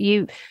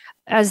 you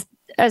as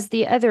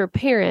the other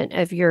parent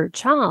of your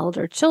child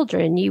or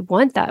children, you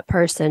want that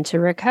person to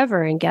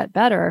recover and get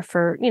better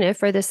for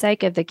the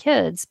sake of the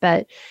kids.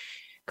 But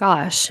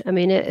gosh, I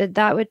mean,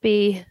 that would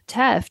be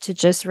tough to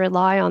just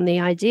rely on the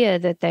idea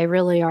that they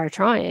really are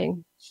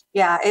trying.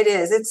 Yeah, it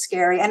is. It's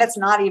scary. And it's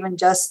not even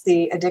just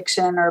the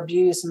addiction or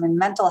abuse. I mean,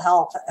 mental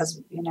health,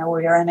 as we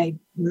are in a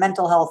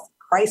mental health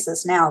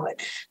crisis now, but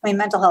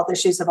mental health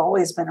issues have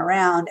always been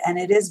around, and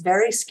it is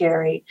very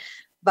scary.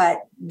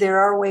 But there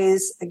are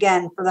ways,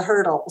 again, for the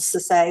hurdles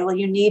to say, well,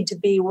 you need to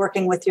be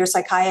working with your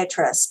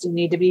psychiatrist. You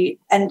need to be,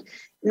 and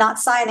not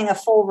signing a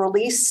full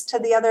release to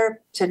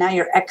now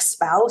your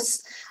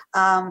ex-spouse,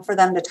 for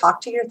them to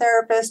talk to your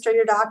therapist or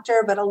your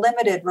doctor, but a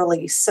limited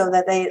release so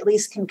that they at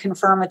least can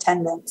confirm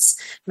attendance.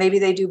 Maybe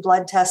they do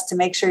blood tests to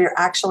make sure you're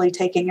actually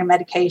taking your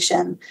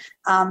medication,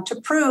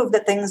 to prove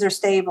that things are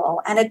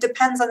stable. And it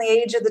depends on the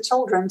age of the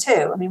children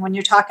too. I mean, when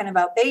you're talking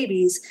about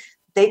babies,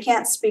 they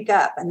can't speak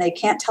up and they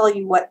can't tell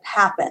you what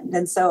happened.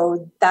 And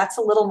so that's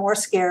a little more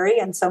scary.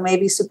 And so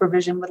maybe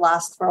supervision would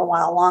last for a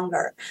while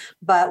longer.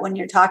 But when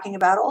you're talking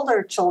about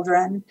older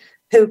children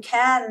who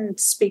can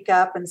speak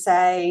up and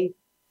say,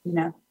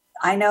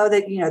 I know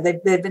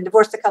that, they've been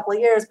divorced a couple of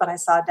years, but I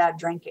saw dad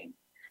drinking.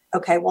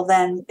 Okay, well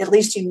then at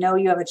least you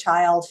have a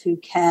child who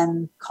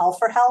can call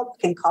for help,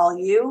 can call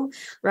you.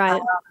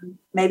 Right.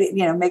 Maybe,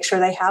 make sure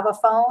they have a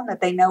phone, that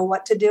they know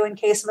what to do in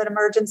case of an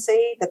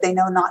emergency, that they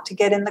know not to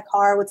get in the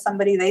car with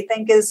somebody they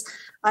think is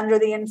under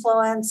the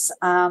influence.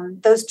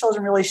 Those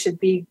children really should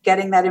be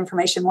getting that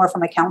information more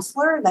from a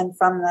counselor than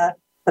from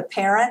the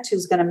parent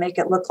who's going to make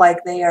it look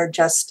like they are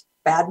just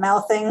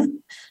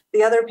bad-mouthing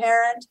the other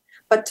parent,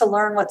 but to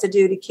learn what to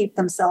do to keep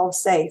themselves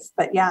safe.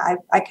 But yeah,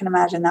 I can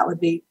imagine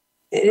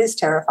it is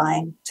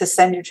terrifying to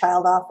send your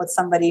child off with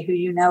somebody who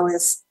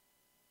is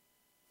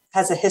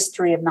has a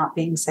history of not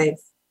being safe.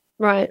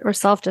 Right. Or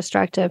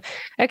self-destructive.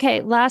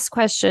 Okay. Last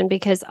question,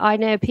 because I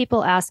know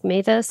people ask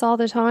me this all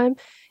the time.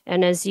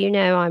 And as you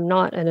know, I'm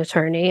not an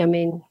attorney. I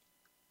mean,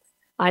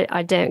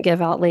 I don't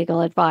give out legal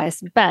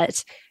advice,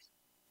 but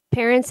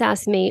parents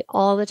ask me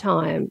all the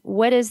time,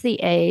 what is the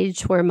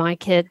age where my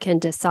kid can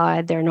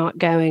decide they're not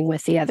going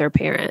with the other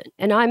parent?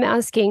 And I'm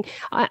asking,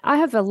 I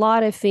have a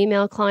lot of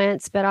female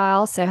clients, but I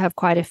also have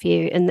quite a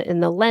few in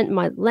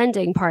my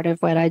lending part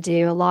of what I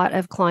do, a lot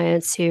of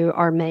clients who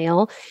are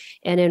male.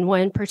 And in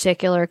one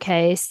particular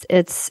case,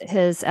 it's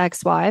his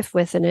ex-wife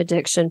with an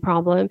addiction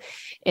problem.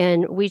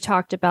 And we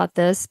talked about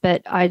this,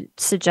 but I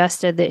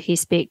suggested that he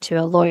speak to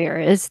a lawyer.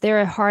 Is there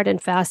a hard and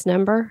fast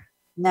number?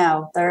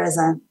 No, there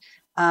isn't.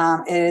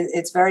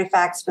 It's very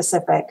fact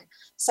specific.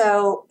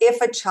 So if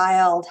a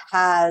child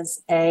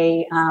has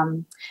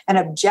an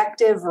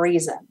objective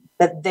reason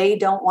that they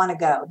don't want to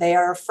go, they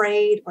are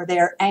afraid or they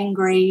are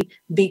angry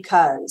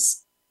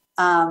because,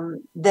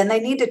 then they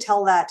need to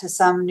tell that to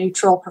some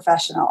neutral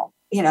professional,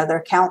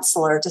 their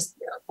counselor,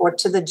 or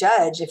to the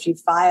judge. If you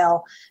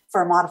file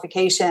for a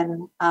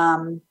modification,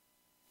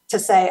 to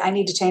say, I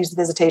need to change the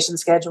visitation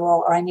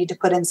schedule, or I need to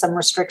put in some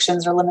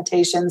restrictions or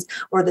limitations,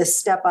 or this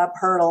step up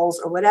hurdles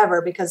or whatever,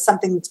 because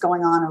something's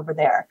going on over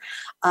there.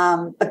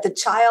 But the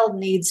child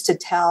needs to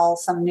tell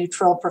some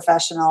neutral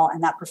professional,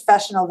 and that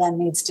professional then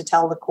needs to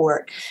tell the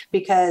court.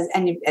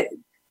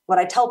 What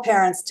I tell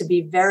parents to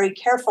be very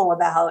careful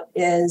about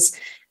is,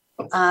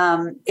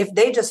 if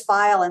they just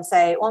file and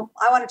say, well,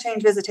 I want to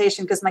change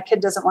visitation because my kid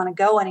doesn't want to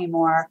go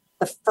anymore,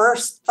 the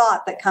first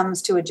thought that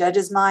comes to a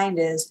judge's mind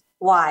is,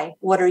 why?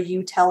 What are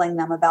you telling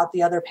them about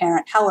the other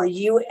parent? How are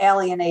you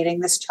alienating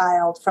this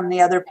child from the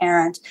other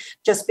parent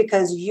just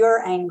because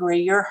you're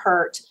angry, you're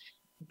hurt?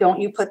 Don't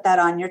you put that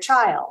on your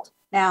child?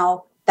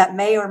 Now, that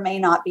may or may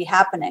not be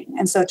happening.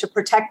 And so to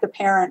protect the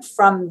parent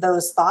from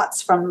those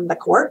thoughts from the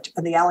court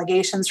or the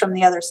allegations from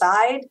the other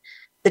side,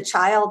 the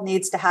child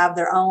needs to have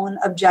their own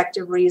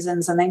objective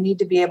reasons, and they need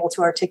to be able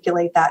to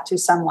articulate that to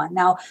someone.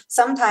 Now,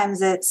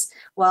 sometimes it's,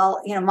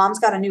 well, mom's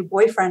got a new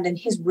boyfriend and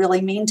he's really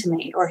mean to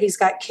me, or he's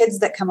got kids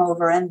that come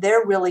over and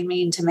they're really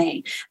mean to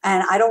me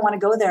and I don't want to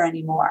go there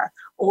anymore.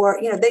 Or,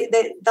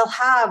 they'll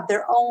have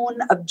their own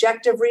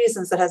objective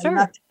reasons that has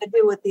nothing to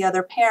do with the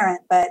other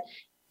parent, but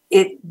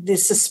the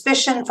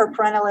suspicion for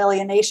parental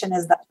alienation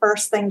is the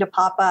first thing to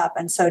pop up.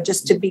 And so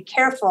just to be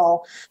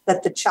careful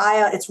that the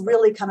child, it's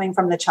really coming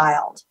from the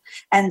child.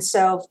 And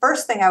so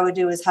first thing I would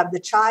do is have the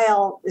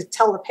child,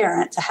 tell the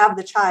parent to have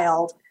the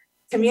child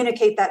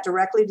communicate that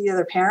directly to the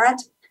other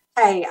parent.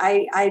 Hey,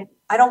 I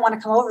don't want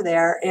to come over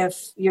there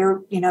if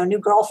your, new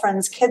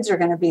girlfriend's kids are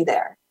going to be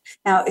there.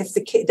 Now, if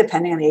the kid,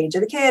 depending on the age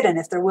of the kid and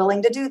if they're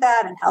willing to do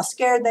that and how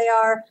scared they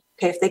are,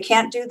 okay, if they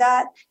can't do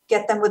that,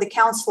 get them with a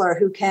counselor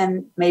who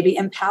can maybe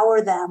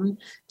empower them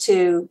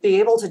to be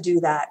able to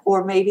do that.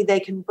 Or maybe they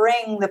can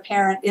bring the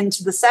parent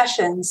into the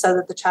session so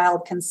that the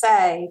child can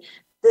say,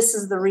 this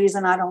is the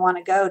reason I don't want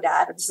to go,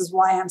 Dad. This is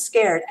why I'm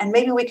scared. And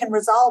maybe we can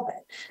resolve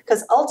it.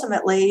 Because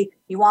ultimately,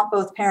 you want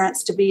both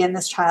parents to be in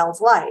this child's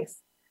life.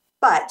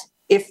 But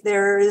if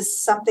there is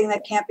something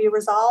that can't be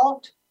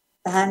resolved,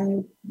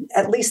 then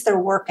at least they're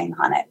working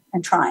on it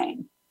and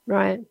trying.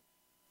 Right.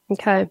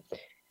 Okay.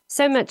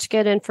 So much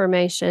good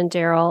information,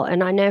 Daryl.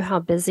 And I know how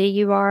busy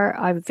you are.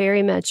 I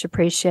very much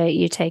appreciate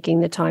you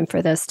taking the time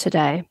for this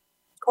today.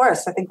 Of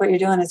course. I think what you're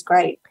doing is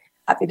great.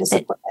 Happy to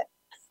support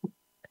it.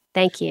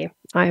 Thank you.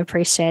 I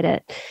appreciate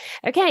it.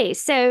 Okay.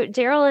 So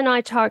Daryl and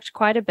I talked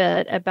quite a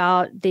bit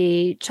about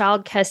the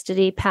child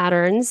custody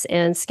patterns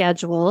and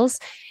schedules.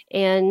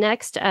 And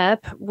next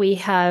up, we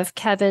have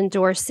Kevin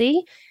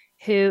Dorsey,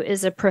 who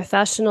is a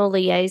professional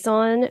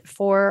liaison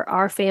for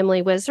our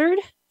Family Wizard.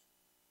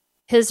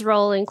 His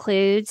role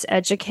includes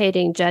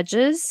educating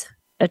judges,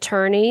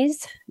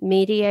 attorneys,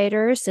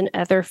 mediators, and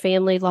other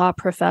family law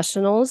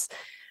professionals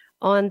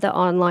on the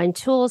online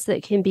tools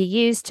that can be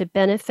used to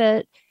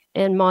benefit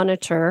and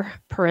monitor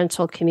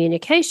parental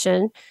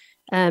communication,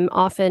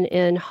 often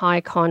in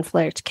high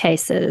conflict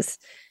cases.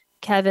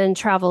 Kevin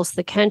travels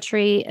the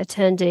country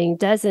attending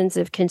dozens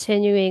of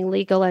continuing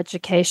legal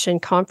education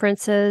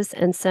conferences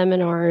and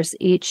seminars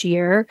each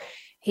year.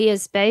 He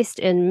is based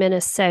in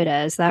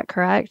Minnesota. Is that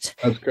correct?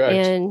 That's correct.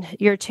 And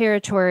your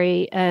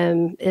territory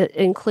it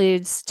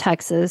includes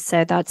Texas.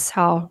 So that's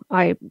how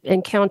I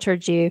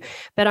encountered you.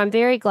 But I'm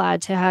very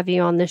glad to have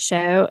you on the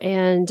show.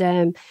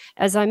 And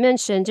as I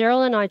mentioned,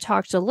 Daryl and I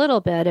talked a little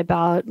bit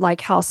about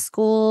like how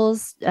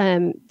schools,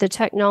 the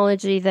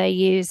technology they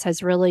use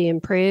has really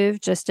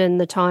improved just in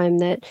the time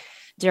that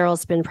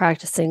Daryl's been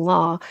practicing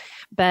law.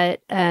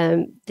 But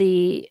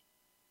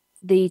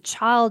the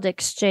child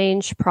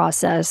exchange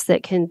process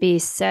that can be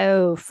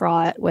so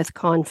fraught with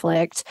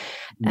conflict.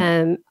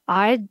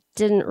 I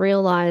didn't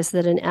realize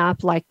that an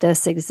app like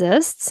this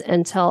exists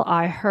until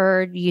I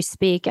heard you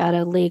speak at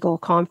a legal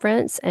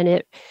conference, and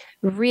it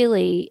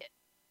really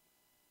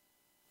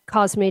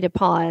caused me to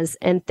pause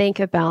and think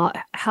about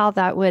how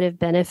that would have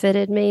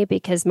benefited me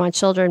because my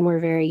children were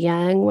very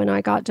young when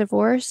I got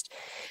divorced.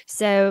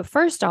 So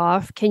first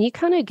off, can you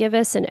kind of give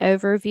us an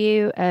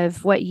overview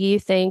of what you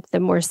think the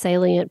more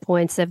salient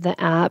points of the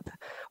app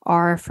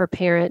are for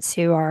parents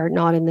who are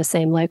not in the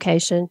same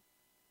location?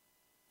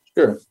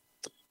 Sure.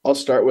 I'll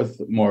start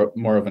with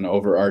more of an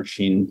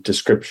overarching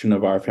description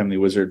of Our Family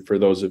Wizard for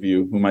those of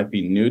you who might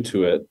be new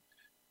to it.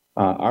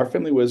 Our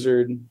Family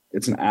Wizard,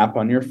 it's an app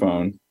on your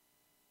phone.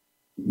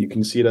 You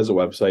can see it as a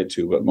website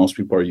too, but most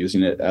people are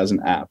using it as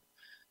an app.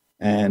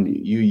 And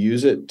you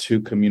use it to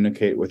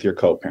communicate with your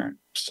co-parent.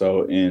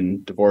 So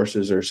in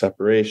divorces or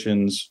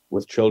separations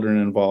with children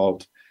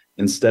involved,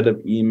 instead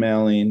of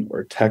emailing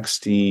or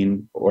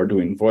texting or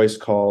doing voice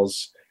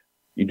calls,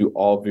 you do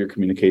all of your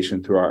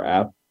communication through our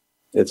app.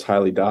 It's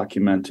highly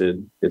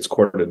documented, it's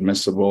court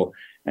admissible,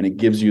 and it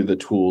gives you the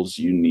tools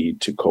you need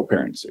to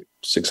co-parent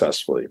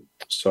successfully.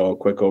 So a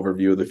quick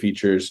overview of the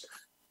features: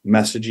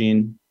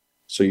 messaging.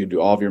 So you do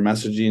all of your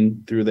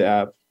messaging through the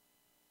app.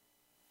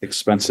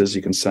 Expenses,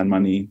 you can send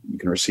money, you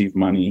can receive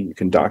money, you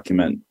can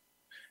document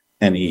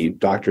any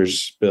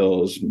doctor's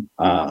bills,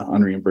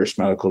 unreimbursed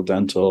medical,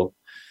 dental,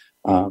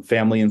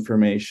 family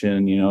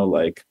information,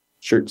 like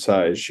shirt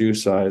size, shoe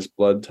size,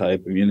 blood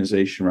type,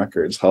 immunization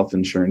records, health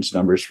insurance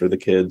numbers for the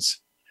kids,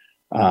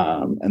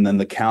 and then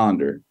the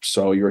calendar.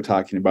 So you were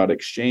talking about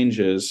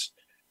exchanges.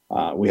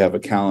 We have a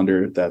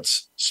calendar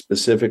that's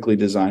specifically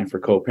designed for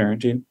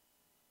co-parenting.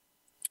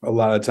 A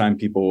lot of time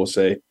people will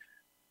say,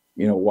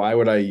 why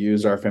would I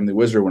use Our Family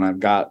Wizard when I've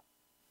got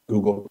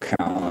Google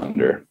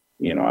Calendar?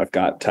 I've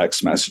got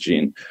text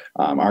messaging.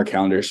 Our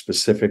calendar is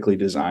specifically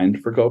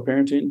designed for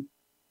co-parenting.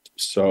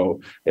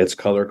 So it's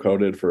color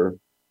coded for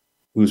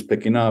who's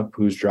picking up,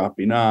 who's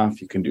dropping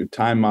off. You can do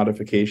time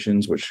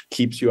modifications, which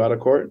keeps you out of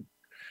court.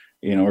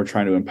 We're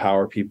trying to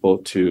empower people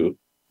to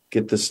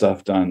get this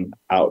stuff done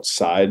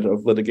outside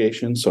of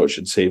litigation, so it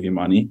should save you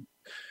money.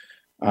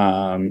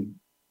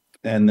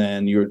 And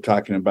then you were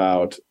talking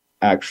about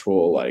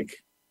actual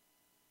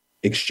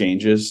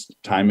exchanges,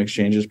 time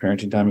exchanges,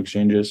 parenting time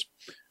exchanges.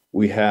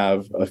 We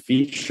have a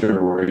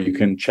feature where you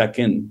can check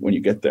in when you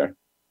get there.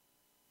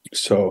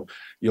 So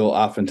you'll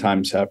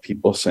oftentimes have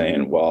people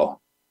saying,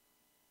 well,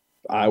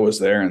 I was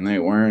there and they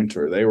weren't,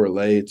 or they were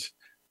late,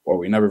 or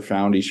we never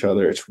found each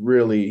other. It's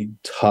really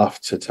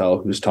tough to tell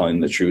who's telling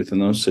the truth in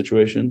those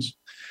situations.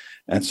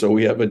 And so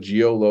we have a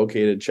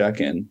geolocated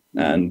check-in.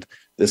 And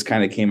this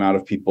kind of came out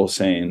of people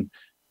saying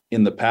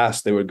in the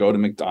past, they would go to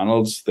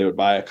McDonald's, they would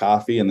buy a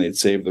coffee and they'd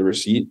save the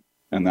receipt.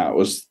 And that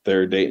was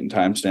their date and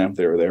timestamp.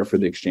 They were there for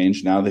the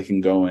exchange. Now they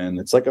can go in.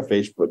 It's like a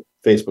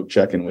Facebook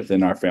check-in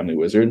within Our Family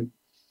Wizard.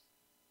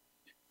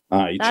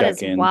 You that check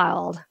is in.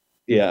 Wild.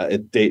 Yeah,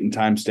 it date and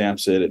time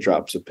stamps it. It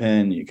drops a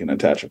pin. You can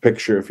attach a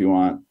picture if you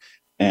want.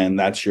 And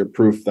that's your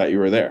proof that you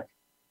were there.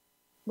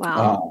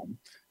 Wow.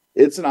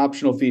 It's an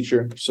optional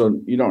feature,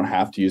 so you don't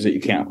have to use it.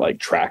 You can't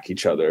track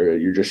each other.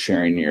 You're just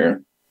sharing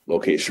your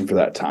location for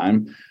that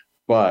time.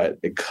 But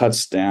it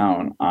cuts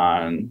down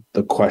on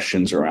the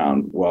questions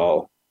around,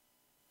 well,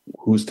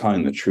 who's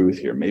telling the truth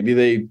here? Maybe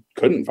they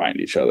couldn't find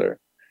each other.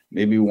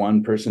 Maybe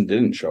one person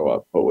didn't show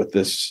up. But with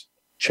this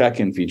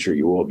check-in feature,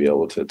 you will be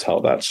able to tell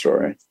that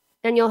story.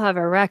 And you'll have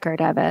a record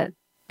of it.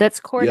 That's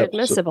court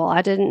admissible.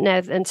 I didn't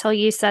know until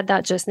you said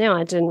that just now.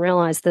 I didn't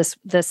realize this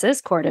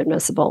is court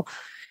admissible.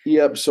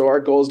 Yep. So our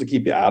goal is to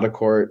keep you out of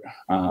court.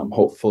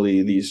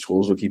 Hopefully these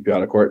tools will keep you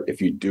out of court.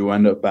 If you do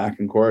end up back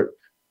in court,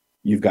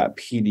 you've got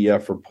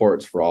PDF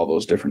reports for all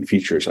those different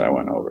features I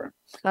went over.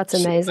 That's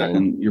amazing.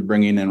 And you're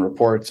bringing in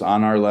reports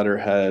on our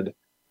letterhead.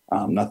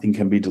 Nothing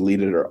can be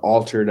deleted or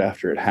altered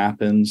after it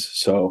happens.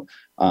 So,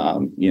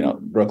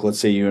 Brooke, let's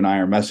say you and I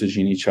are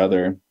messaging each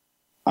other.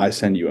 I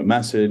send you a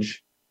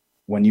message.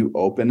 When you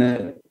open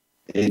it,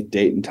 it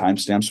date and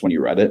timestamps when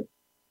you read it.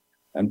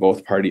 And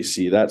both parties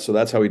see that. So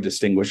that's how we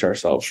distinguish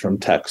ourselves from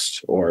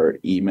text or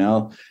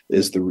email,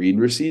 is the read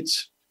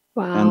receipts.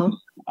 Wow. And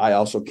I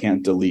also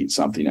can't delete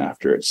something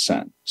after it's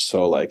sent.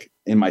 So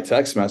in my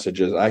text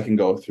messages, I can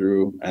go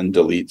through and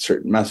delete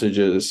certain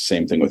messages.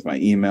 Same thing with my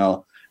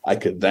email. I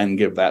could then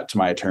give that to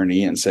my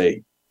attorney and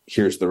say,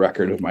 here's the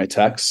record of my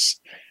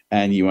texts.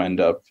 And you end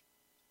up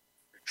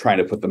trying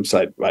to put them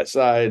side by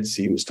side,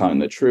 see who's telling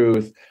the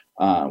truth.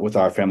 With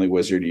Our Family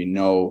Wizard, you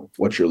know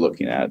what you're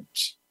looking at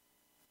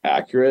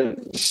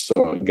accurate.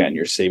 So again,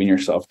 you're saving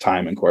yourself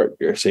time in court.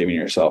 You're saving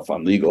yourself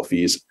on legal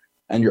fees.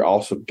 And you're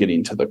also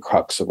getting to the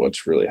crux of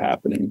what's really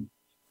happening.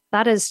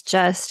 That is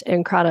just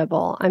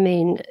incredible. I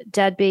mean,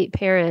 deadbeat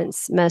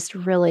parents must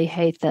really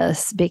hate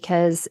this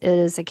because it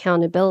is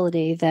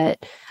accountability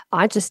that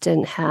I just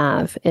didn't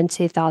have in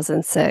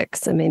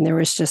 2006. I mean, there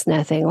was just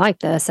nothing like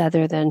this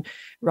other than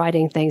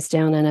writing things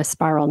down in a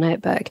spiral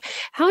notebook.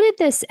 How did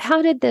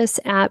this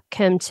app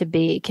come to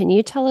be? Can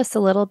you tell us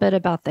a little bit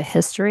about the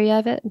history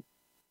of it?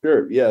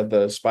 Sure. Yeah,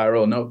 the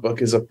spiral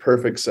notebook is a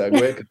perfect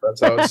segue because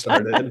that's how it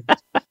started.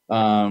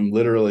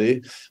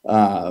 Literally,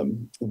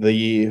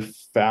 the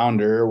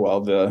founder,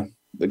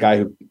 the guy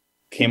who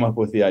came up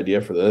with the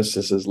idea for this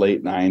is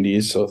late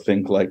 90s. So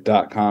think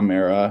 .com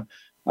era.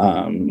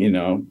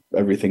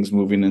 Everything's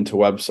moving into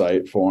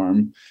website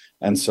form.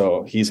 And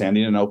so he's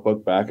handing a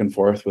notebook back and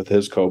forth with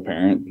his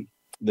co-parent.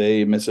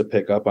 They miss a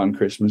pickup on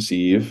Christmas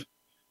Eve.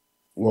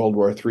 World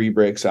War III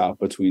breaks out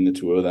between the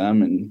two of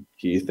them, and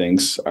he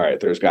thinks, all right,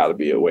 there's got to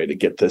be a way to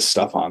get this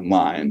stuff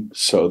online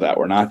so that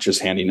we're not just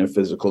handing a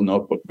physical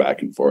notebook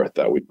back and forth,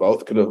 that we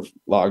both could have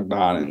logged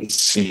on and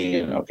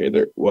seen, okay,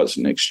 there was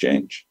an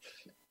exchange.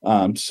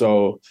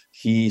 So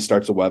he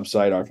starts a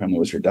website,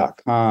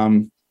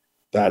 ourfamilywizard.com.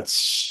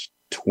 That's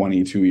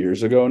 22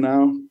 years ago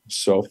now.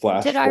 So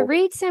Did I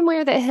read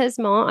somewhere that his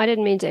mom, I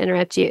didn't mean to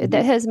interrupt you,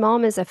 that his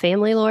mom is a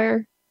family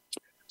lawyer?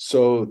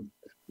 So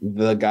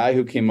the guy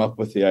who came up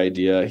with the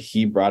idea,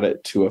 he brought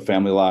it to a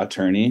family law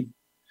attorney,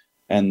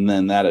 and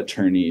then that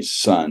attorney's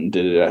son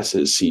did it as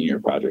his senior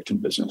project in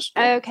business.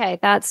 Okay,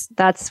 that's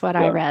what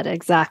I read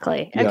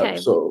exactly. Okay.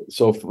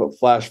 So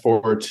flash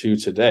forward to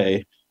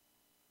today,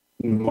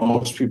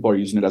 most people are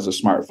using it as a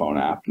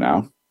smartphone app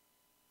now.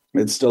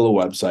 It's still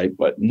a website,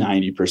 but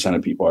 90%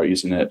 of people are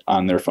using it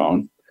on their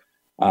phone.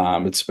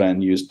 It's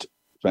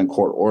been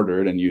court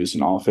ordered and used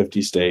in all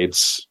 50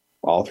 states,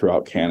 all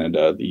throughout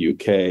Canada, the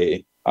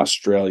UK,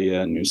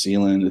 Australia, New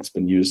Zealand. It's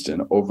been used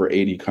in over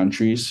 80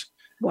 countries.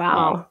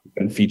 Wow.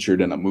 Been featured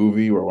in a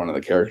movie where one of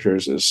the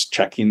characters is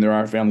checking their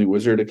Our Family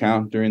Wizard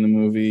account during the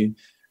movie.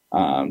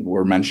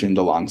 We're mentioned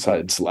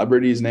alongside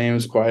celebrities'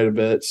 names quite a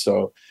bit.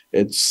 So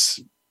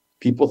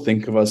people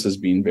think of us as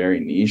being very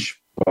niche,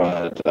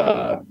 but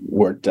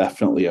we're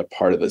definitely a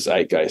part of the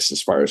zeitgeist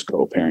as far as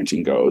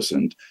co-parenting goes,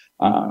 and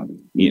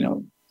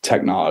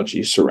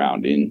technology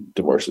surrounding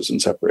divorces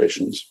and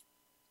separations.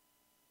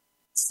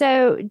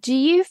 So do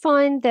you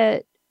find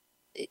that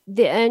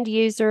the end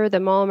user, the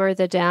mom or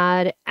the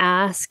dad,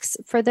 asks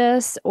for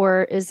this,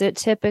 or is it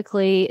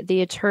typically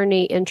the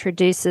attorney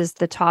introduces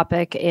the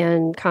topic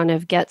and kind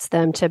of gets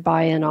them to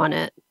buy in on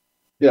it?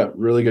 Yeah,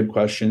 really good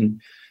question.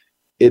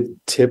 It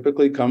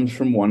typically comes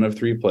from one of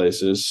three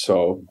places.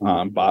 So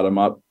bottom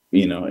up,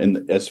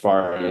 as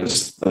far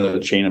as the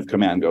chain of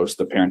command goes,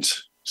 the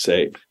parents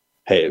say,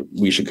 hey,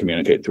 we should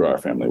communicate through Our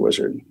Family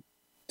Wizard.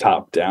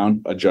 Top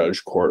down, a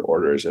judge court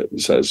orders it and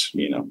says,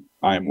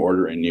 I am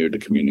ordering you to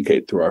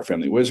communicate through Our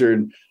Family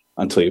Wizard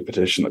until you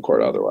petition the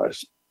court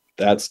otherwise.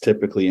 That's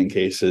typically in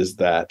cases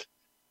that,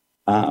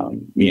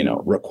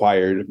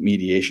 required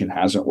mediation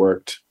hasn't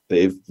worked.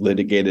 They've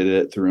litigated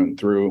it through and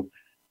through.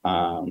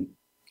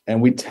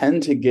 And we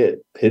tend to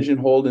get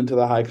pigeonholed into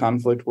the high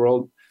conflict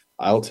world.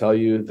 I'll tell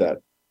you that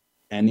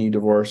any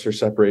divorce or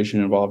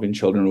separation involving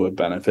children would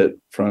benefit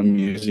from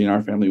using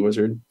Our Family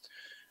Wizard.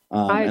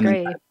 I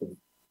agree.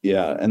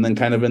 And then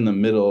kind of in the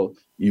middle,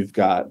 you've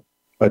got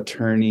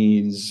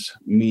attorneys,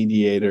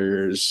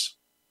 mediators,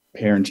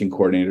 parenting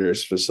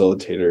coordinators,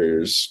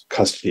 facilitators,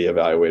 custody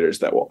evaluators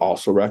that will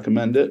also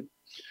recommend it.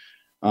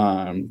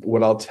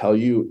 What I'll tell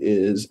you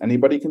is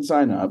anybody can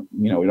sign up.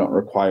 We don't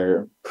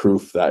require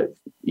proof that,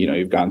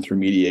 you've gone through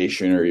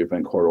mediation or you've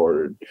been court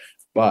ordered,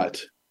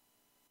 but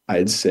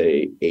I'd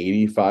say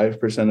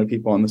 85% of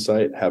people on the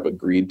site have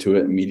agreed to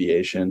it in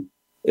mediation.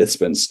 It's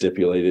been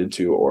stipulated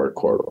to or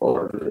court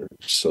ordered.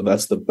 So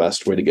that's the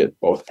best way to get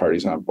both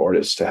parties on board,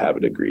 is to have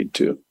it agreed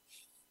to.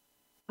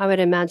 I would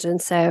imagine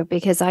so,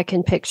 because I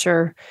can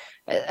picture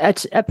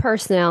a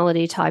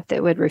personality type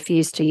that would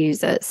refuse to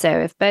use it. So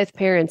if both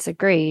parents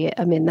agree,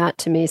 that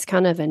to me is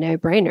kind of a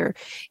no-brainer.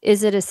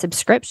 Is it a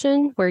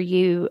subscription where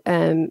you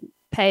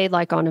pay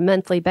like on a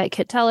monthly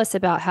basis? Tell us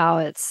about how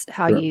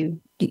you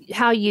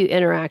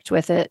interact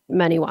with it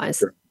money-wise.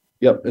 Sure.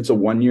 Yep. It's a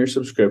 1-year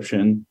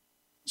subscription.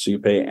 So you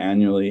pay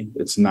annually.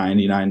 It's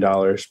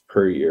 $99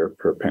 per year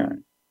per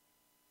parent.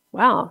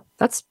 Wow.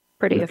 That's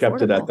pretty affordable. We've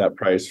kept it at that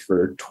price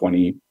for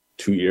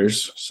 22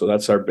 years. So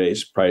that's our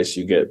base price.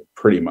 You get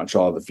pretty much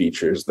all the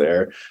features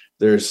there.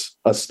 There's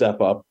a step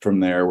up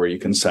from there where you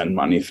can send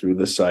money through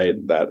the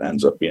site. That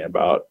ends up being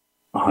about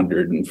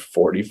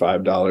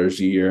 $145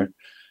 a year.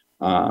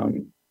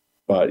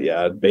 But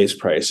yeah, base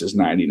price is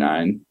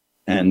 $99.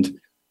 And,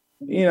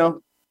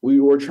 we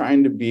were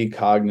trying to be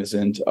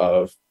cognizant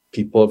of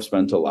people have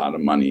spent a lot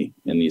of money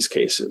in these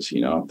cases.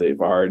 They've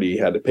already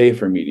had to pay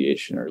for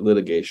mediation or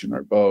litigation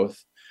or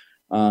both.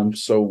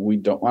 So we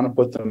don't want to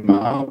put them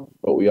out,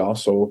 but we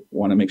also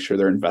want to make sure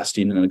they're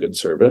investing in a good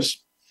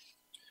service.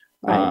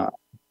 Right.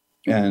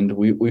 And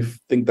we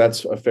think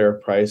that's a fair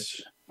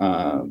price.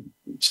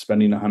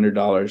 Spending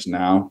 $100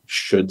 now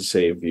should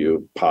save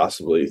you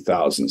possibly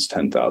thousands,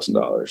 $10,000 down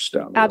the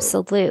road.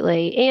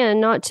 Absolutely. And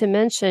not to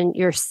mention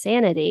your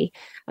sanity.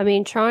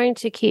 Trying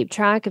to keep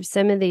track of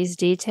some of these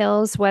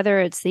details, whether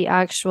it's the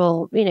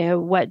actual,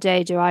 what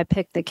day do I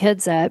pick the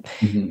kids up,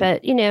 mm-hmm.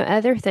 but,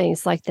 other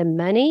things like the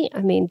money,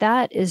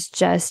 that is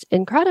just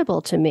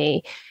incredible to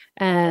me.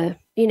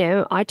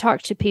 I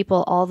talk to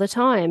people all the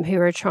time who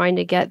are trying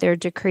to get their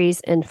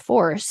decrees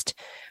enforced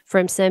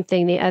from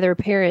something the other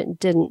parent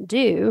didn't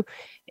do.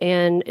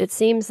 And it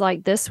seems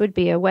like this would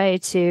be a way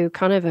to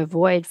kind of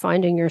avoid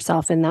finding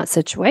yourself in that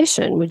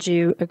situation. Would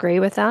you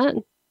agree with that?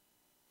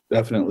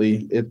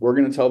 Definitely. We're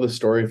going to tell the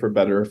story for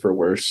better or for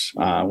worse.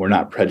 We're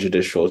not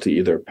prejudicial to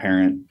either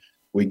parent.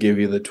 We give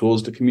you the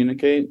tools to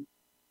communicate.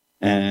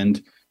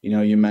 And,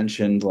 you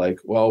mentioned like,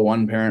 well,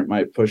 one parent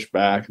might push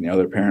back and the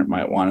other parent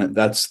might want it.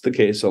 That's the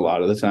case a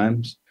lot of the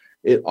times.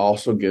 It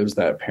also gives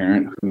that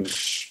parent who's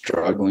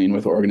struggling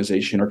with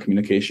organization or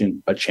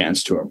communication a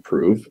chance to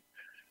improve,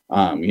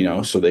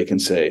 so they can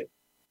say,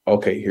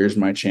 okay, here's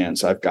my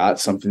chance. I've got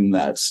something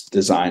that's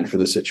designed for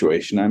the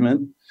situation I'm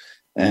in,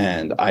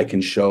 and I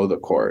can show the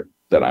court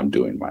that I'm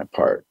doing my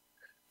part.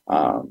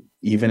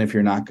 Even if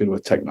you're not good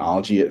with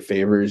technology, it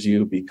favors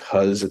you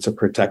because it's a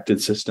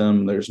protected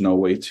system. There's no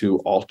way to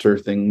alter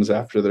things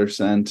after they're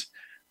sent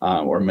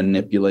or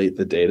manipulate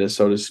the data,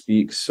 so to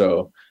speak.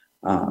 So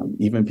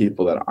even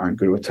people that aren't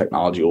good with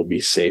technology will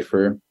be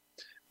safer.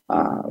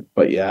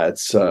 But yeah,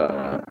 it's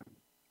going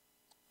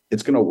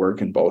to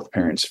work in both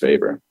parents'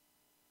 favor.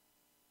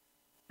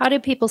 How do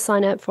people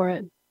sign up for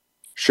it?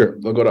 Sure.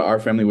 They'll go to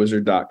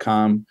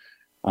ourfamilywizard.com.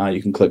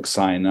 You can click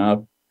sign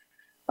up.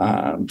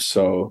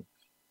 So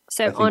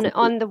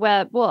on the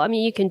web,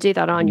 you can do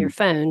that on your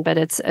phone, but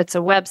it's a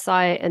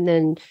website. And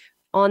then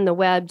on the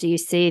web, do you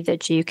see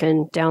that you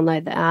can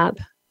download the app?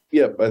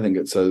 Yep. I think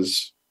it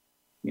says,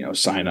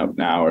 sign up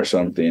now or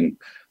something.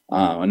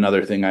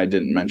 Another thing I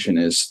didn't mention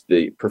is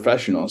the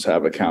professionals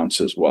have accounts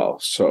as well.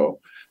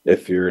 So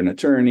if you're an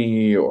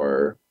attorney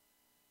or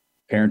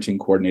parenting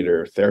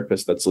coordinator or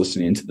therapist that's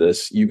listening to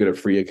this, you get a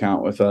free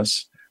account with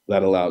us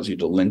that allows you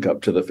to link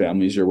up to the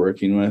families you're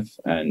working with,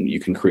 and you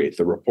can create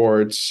the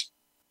reports.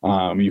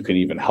 You can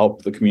even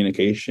help the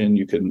communication.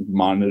 You can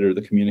monitor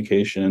the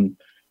communication.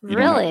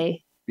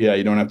 Really?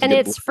 You don't have to. And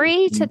it's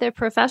free to the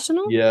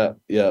professional? Yeah.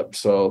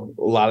 So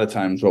a lot of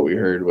times what we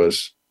heard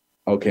was,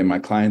 okay, my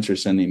clients are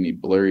sending me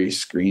blurry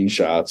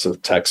screenshots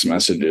of text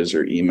messages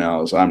or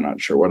emails. I'm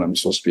not sure what I'm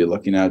supposed to be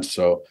looking at.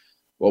 So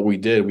what we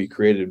did, we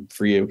created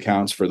free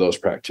accounts for those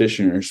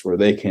practitioners where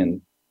they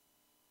can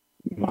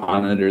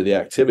monitor the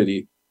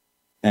activity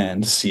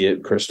and see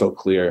it crystal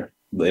clear.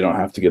 They don't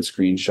have to get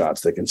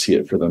screenshots. They can see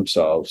it for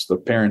themselves. The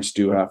parents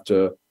do have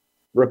to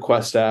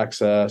request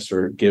access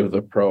or give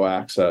the pro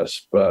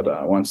access, but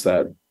once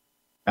that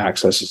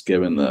access is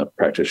given, the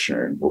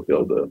practitioner will be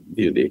able to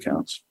view the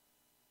accounts.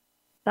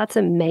 That's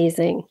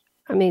amazing.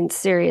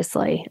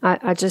 Seriously,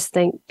 I just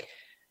think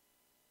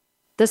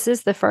this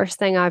is the first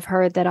thing I've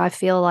heard that I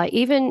feel like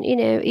even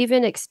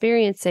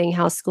experiencing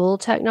how school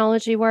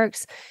technology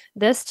works,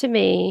 this to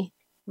me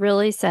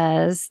really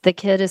says the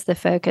kid is the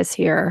focus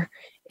here.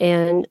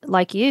 And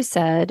like you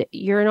said,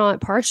 you're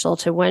not partial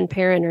to one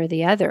parent or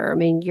the other.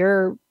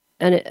 You're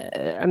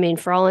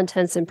for all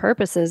intents and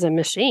purposes, a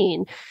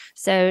machine.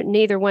 So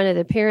neither one of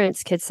the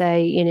parents could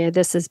say,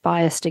 this is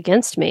biased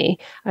against me.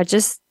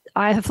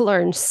 I have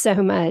learned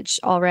so much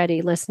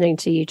already listening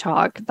to you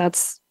talk.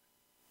 That's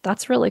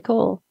really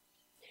cool.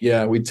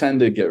 Yeah, we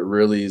tend to get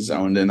really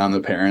zoned in on the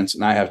parents,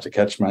 and I have to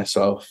catch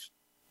myself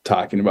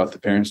talking about the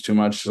parents too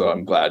much. So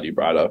I'm glad you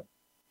brought up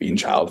being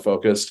child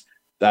focused.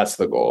 That's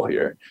the goal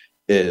here,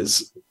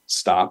 is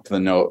stop the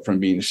note from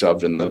being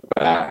shoved in the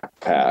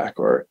backpack,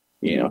 or,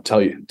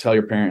 tell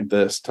your parent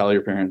this, tell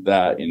your parent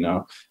that,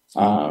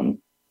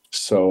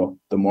 So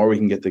the more we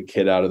can get the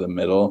kid out of the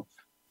middle,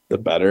 the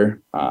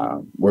better.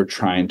 We're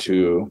trying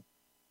to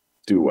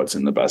do what's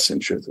in the best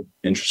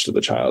interest of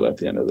the child at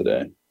the end of the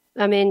day.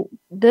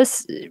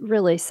 This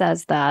really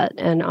says that,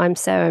 and I'm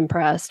so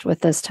impressed with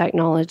this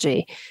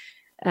technology.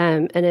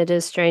 And it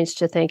is strange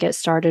to think it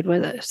started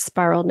with a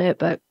spiral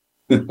notebook.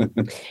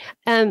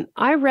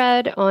 I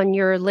read on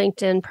your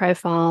LinkedIn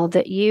profile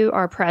that you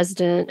are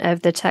president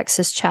of the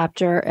Texas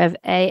chapter of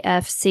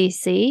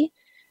AFCC.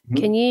 Mm-hmm.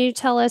 Can you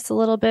tell us a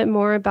little bit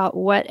more about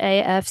what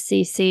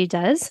AFCC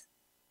does?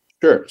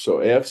 Sure. So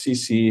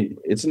AFCC,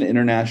 it's an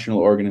international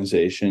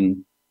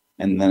organization,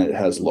 and then it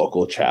has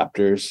local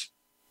chapters.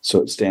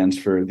 So it stands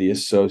for the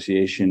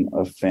Association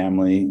of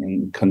Family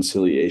and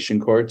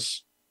Conciliation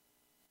Courts.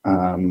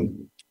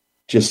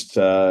 Just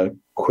a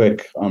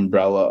quick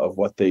umbrella of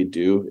what they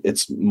do.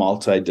 It's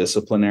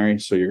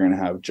multidisciplinary. So you're going to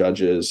have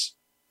judges,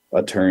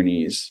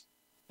 attorneys,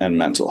 and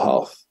mental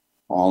health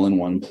all in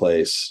one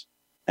place.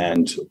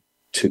 And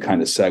to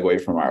kind of segue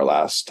from our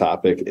last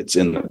topic, it's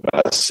in the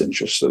best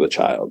interest of the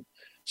child.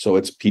 So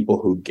it's people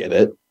who get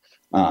it.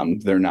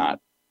 They're not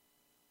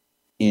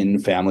in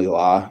family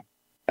law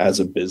as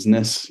a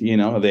business,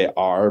 they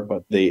are,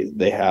 but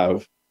they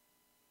have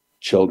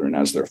children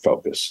as their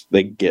focus.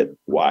 They get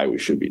why we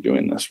should be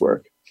doing this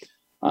work.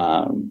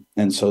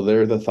 And so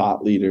they're the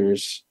thought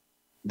leaders.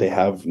 They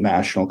have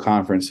national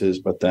conferences,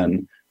 but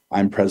then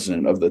I'm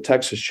president of the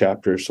Texas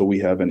chapter. So we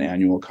have an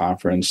annual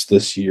conference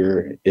this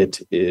year.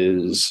 It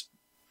is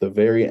the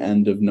very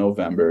end of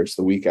November. It's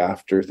the week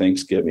after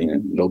Thanksgiving,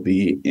 and it'll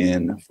be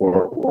in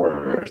Fort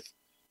Worth.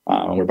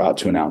 We're about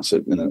to announce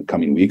it in the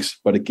coming weeks,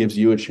 but it gives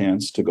you a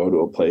chance to go to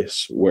a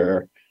place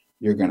where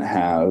you're going to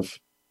have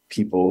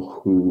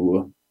people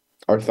who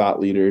are thought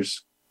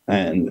leaders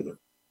and,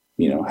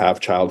 have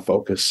child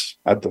focus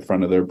at the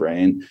front of their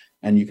brain,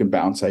 and you can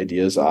bounce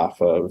ideas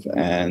off of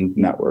and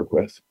network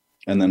with.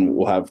 And then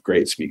we'll have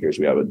great speakers.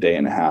 We have a day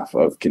and a half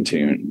of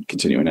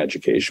continuing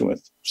education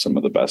with some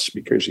of the best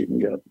speakers you can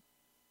get.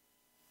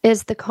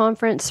 Is the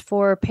conference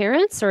for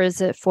parents or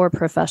is it for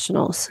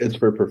professionals? It's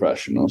for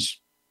professionals.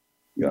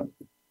 Yeah.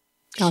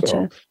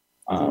 Gotcha.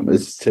 So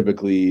it's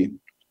typically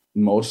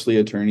mostly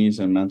attorneys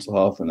and mental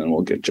health, and then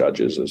we'll get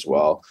judges as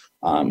well,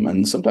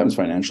 and sometimes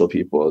financial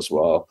people as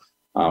well.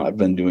 I've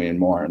been doing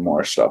more and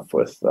more stuff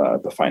with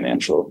the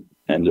financial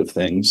end of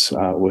things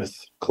with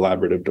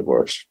collaborative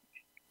divorce.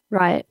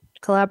 Right.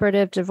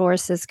 Collaborative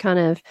divorce is kind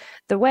of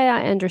the way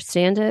I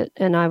understand it,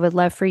 and I would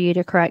love for you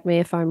to correct me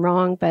if I'm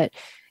wrong, but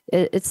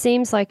it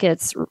seems like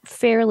it's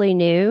fairly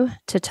new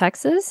to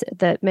Texas,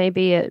 that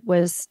maybe it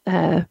was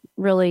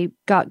really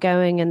got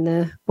going in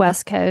the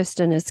West Coast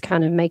and is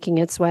kind of making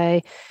its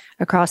way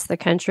across the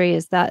country.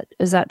 Is that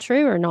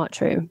true or not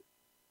true?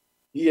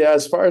 Yeah,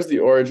 as far as the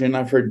origin,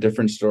 I've heard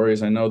different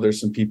stories. I know there's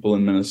some people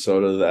in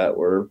Minnesota that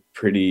were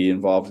pretty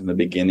involved in the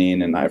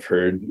beginning, and I've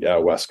heard,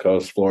 West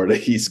Coast, Florida,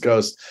 East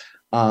Coast.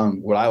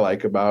 What I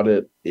like about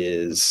it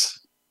is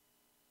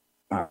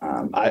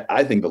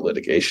I think the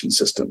litigation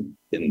system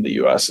in the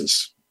U.S.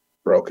 is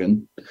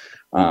broken.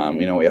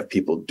 We have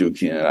people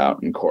duking it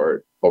out in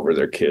court over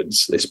their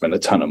kids. They spend a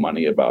ton of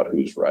money about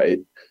who's right.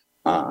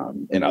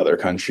 In other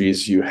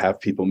countries, you have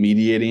people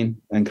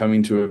mediating and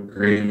coming to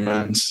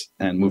agreements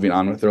and moving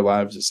on with their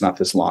lives. It's not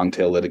this long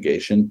tail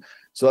litigation.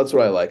 So that's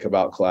what I like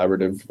about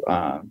collaborative.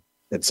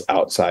 It's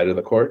outside of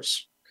the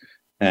courts,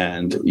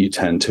 and you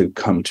tend to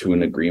come to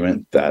an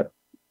agreement that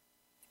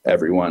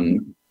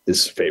everyone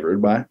is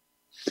favored by.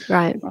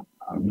 Right.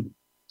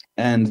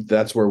 And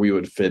that's where we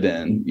would fit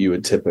in. You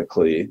would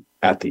typically,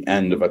 at the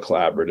end of a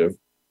collaborative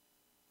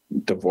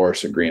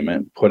divorce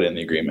agreement, put in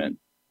the agreement,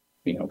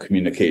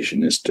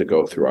 communication is to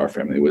go through our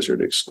family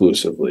wizard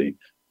exclusively,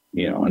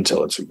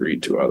 until it's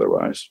agreed to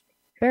otherwise.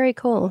 Very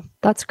cool.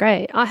 That's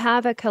great. I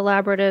have a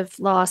collaborative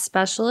law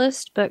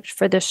specialist booked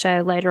for the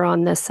show later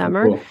on this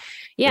summer. Cool.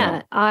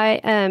 Yeah.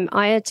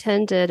 I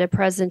attended a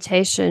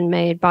presentation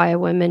made by a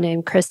woman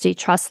named Christy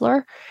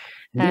Trussler.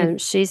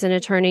 She's an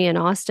attorney in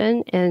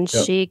Austin, and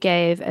she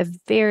gave a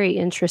very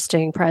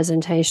interesting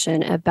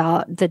presentation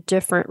about the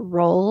different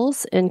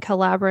roles in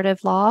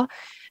collaborative law.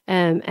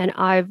 And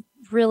I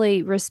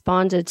really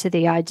responded to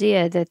the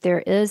idea that there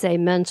is a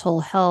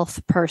mental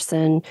health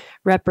person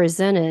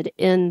represented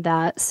in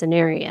that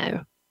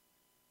scenario.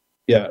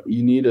 Yeah,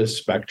 you need a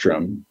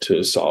spectrum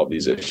to solve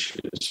these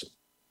issues.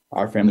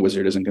 Our family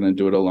wizard isn't going to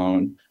do it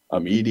alone. A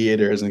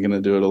mediator isn't going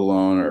to do it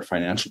alone, or a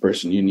financial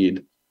person. You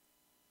need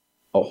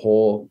a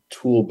whole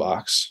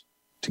toolbox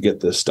to get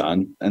this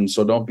done. And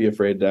so don't be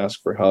afraid to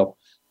ask for help,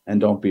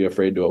 and don't be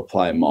afraid to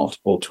apply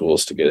multiple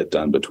tools to get it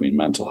done between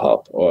mental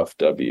health,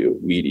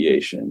 OFW,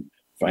 mediation,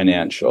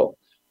 financial.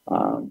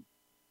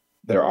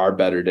 There are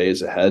better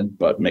days ahead,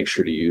 but make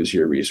sure to use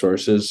your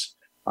resources.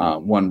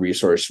 One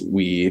resource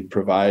we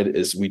provide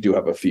is we do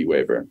have a fee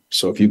waiver.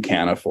 So if you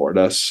can't afford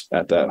us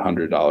at that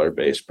 $100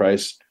 base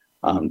price,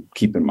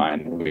 keep in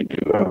mind we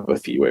do have a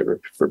fee waiver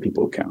for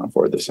people who can't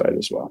afford the site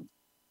as well.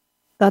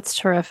 That's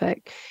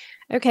terrific.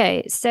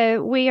 Okay,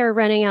 so we are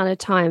running out of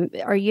time.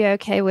 Are you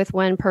okay with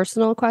one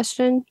personal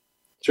question?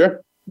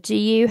 Sure. Do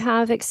you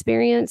have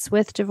experience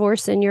with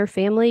divorce in your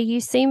family? You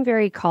seem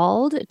very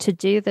called to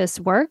do this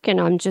work, and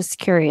I'm just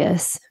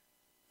curious.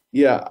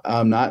 Yeah,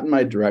 not in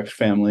my direct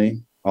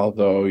family,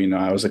 although,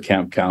 I was a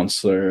camp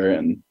counselor,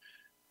 and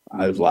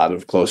I have a lot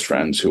of close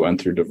friends who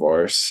went through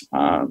divorce.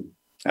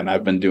 And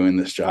I've been doing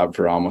this job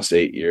for almost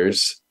 8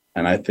 years.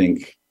 And I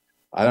think,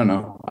 I don't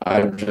know,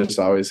 I've just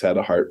always had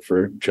a heart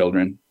for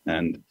children.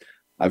 And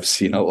I've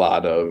seen a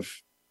lot of,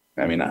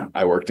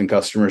 I worked in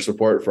customer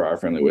support for our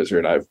family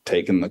wizard. I've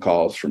taken the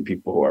calls from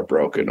people who are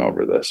broken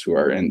over this, who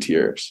are in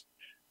tears.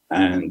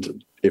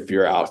 And if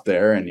you're out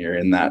there and you're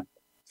in that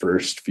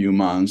first few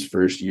months,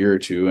 first year or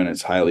two, and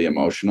it's highly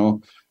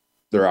emotional,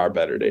 there are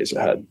better days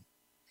ahead.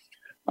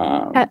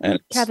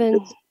 Kevin,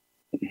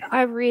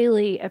 I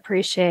really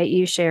appreciate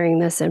you sharing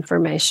this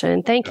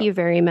information. Thank you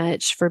very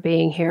much for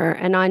being here.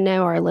 And I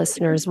know our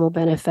listeners will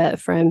benefit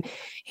from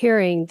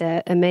hearing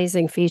the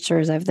amazing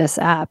features of this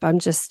app. I'm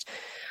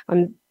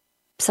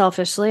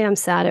selfishly, I'm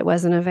sad it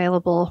wasn't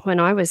available when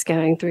I was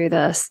going through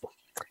this.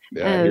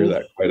 Yeah, I hear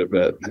that quite a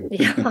bit.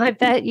 Yeah, I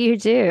bet you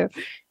do.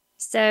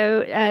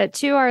 So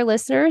to our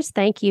listeners,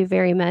 thank you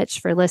very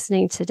much for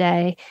listening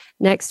today.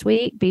 Next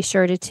week, be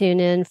sure to tune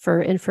in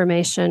for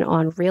information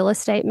on real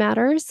estate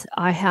matters.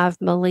 I have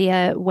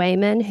Malia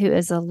Wayman, who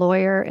is a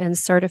lawyer and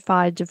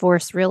certified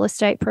divorce real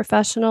estate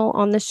professional,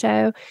 on the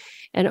show.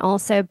 And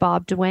also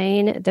Bob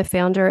Duane, the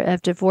founder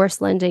of Divorce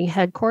Lending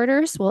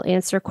Headquarters, will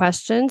answer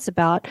questions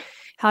about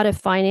how to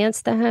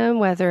finance the home,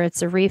 whether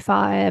it's a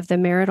refi of the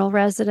marital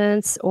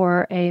residence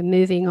or a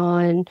moving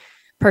on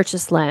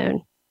purchase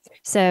loan.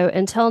 So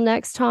until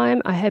next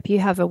time, I hope you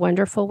have a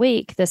wonderful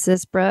week. This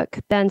is Brooke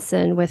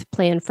Benson with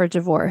Plan for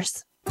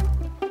Divorce.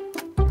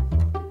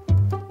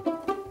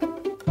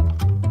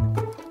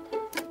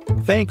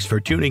 Thanks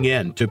for tuning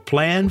in to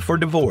Plan for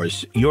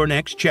Divorce, Your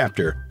Next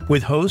Chapter,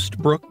 with host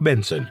Brooke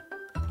Benson.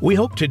 We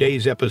hope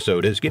today's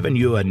episode has given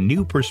you a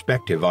new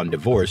perspective on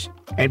divorce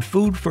and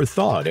food for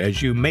thought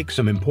as you make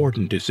some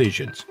important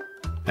decisions.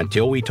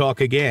 Until we talk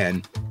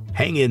again,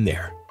 hang in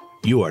there.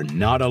 You are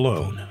not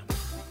alone.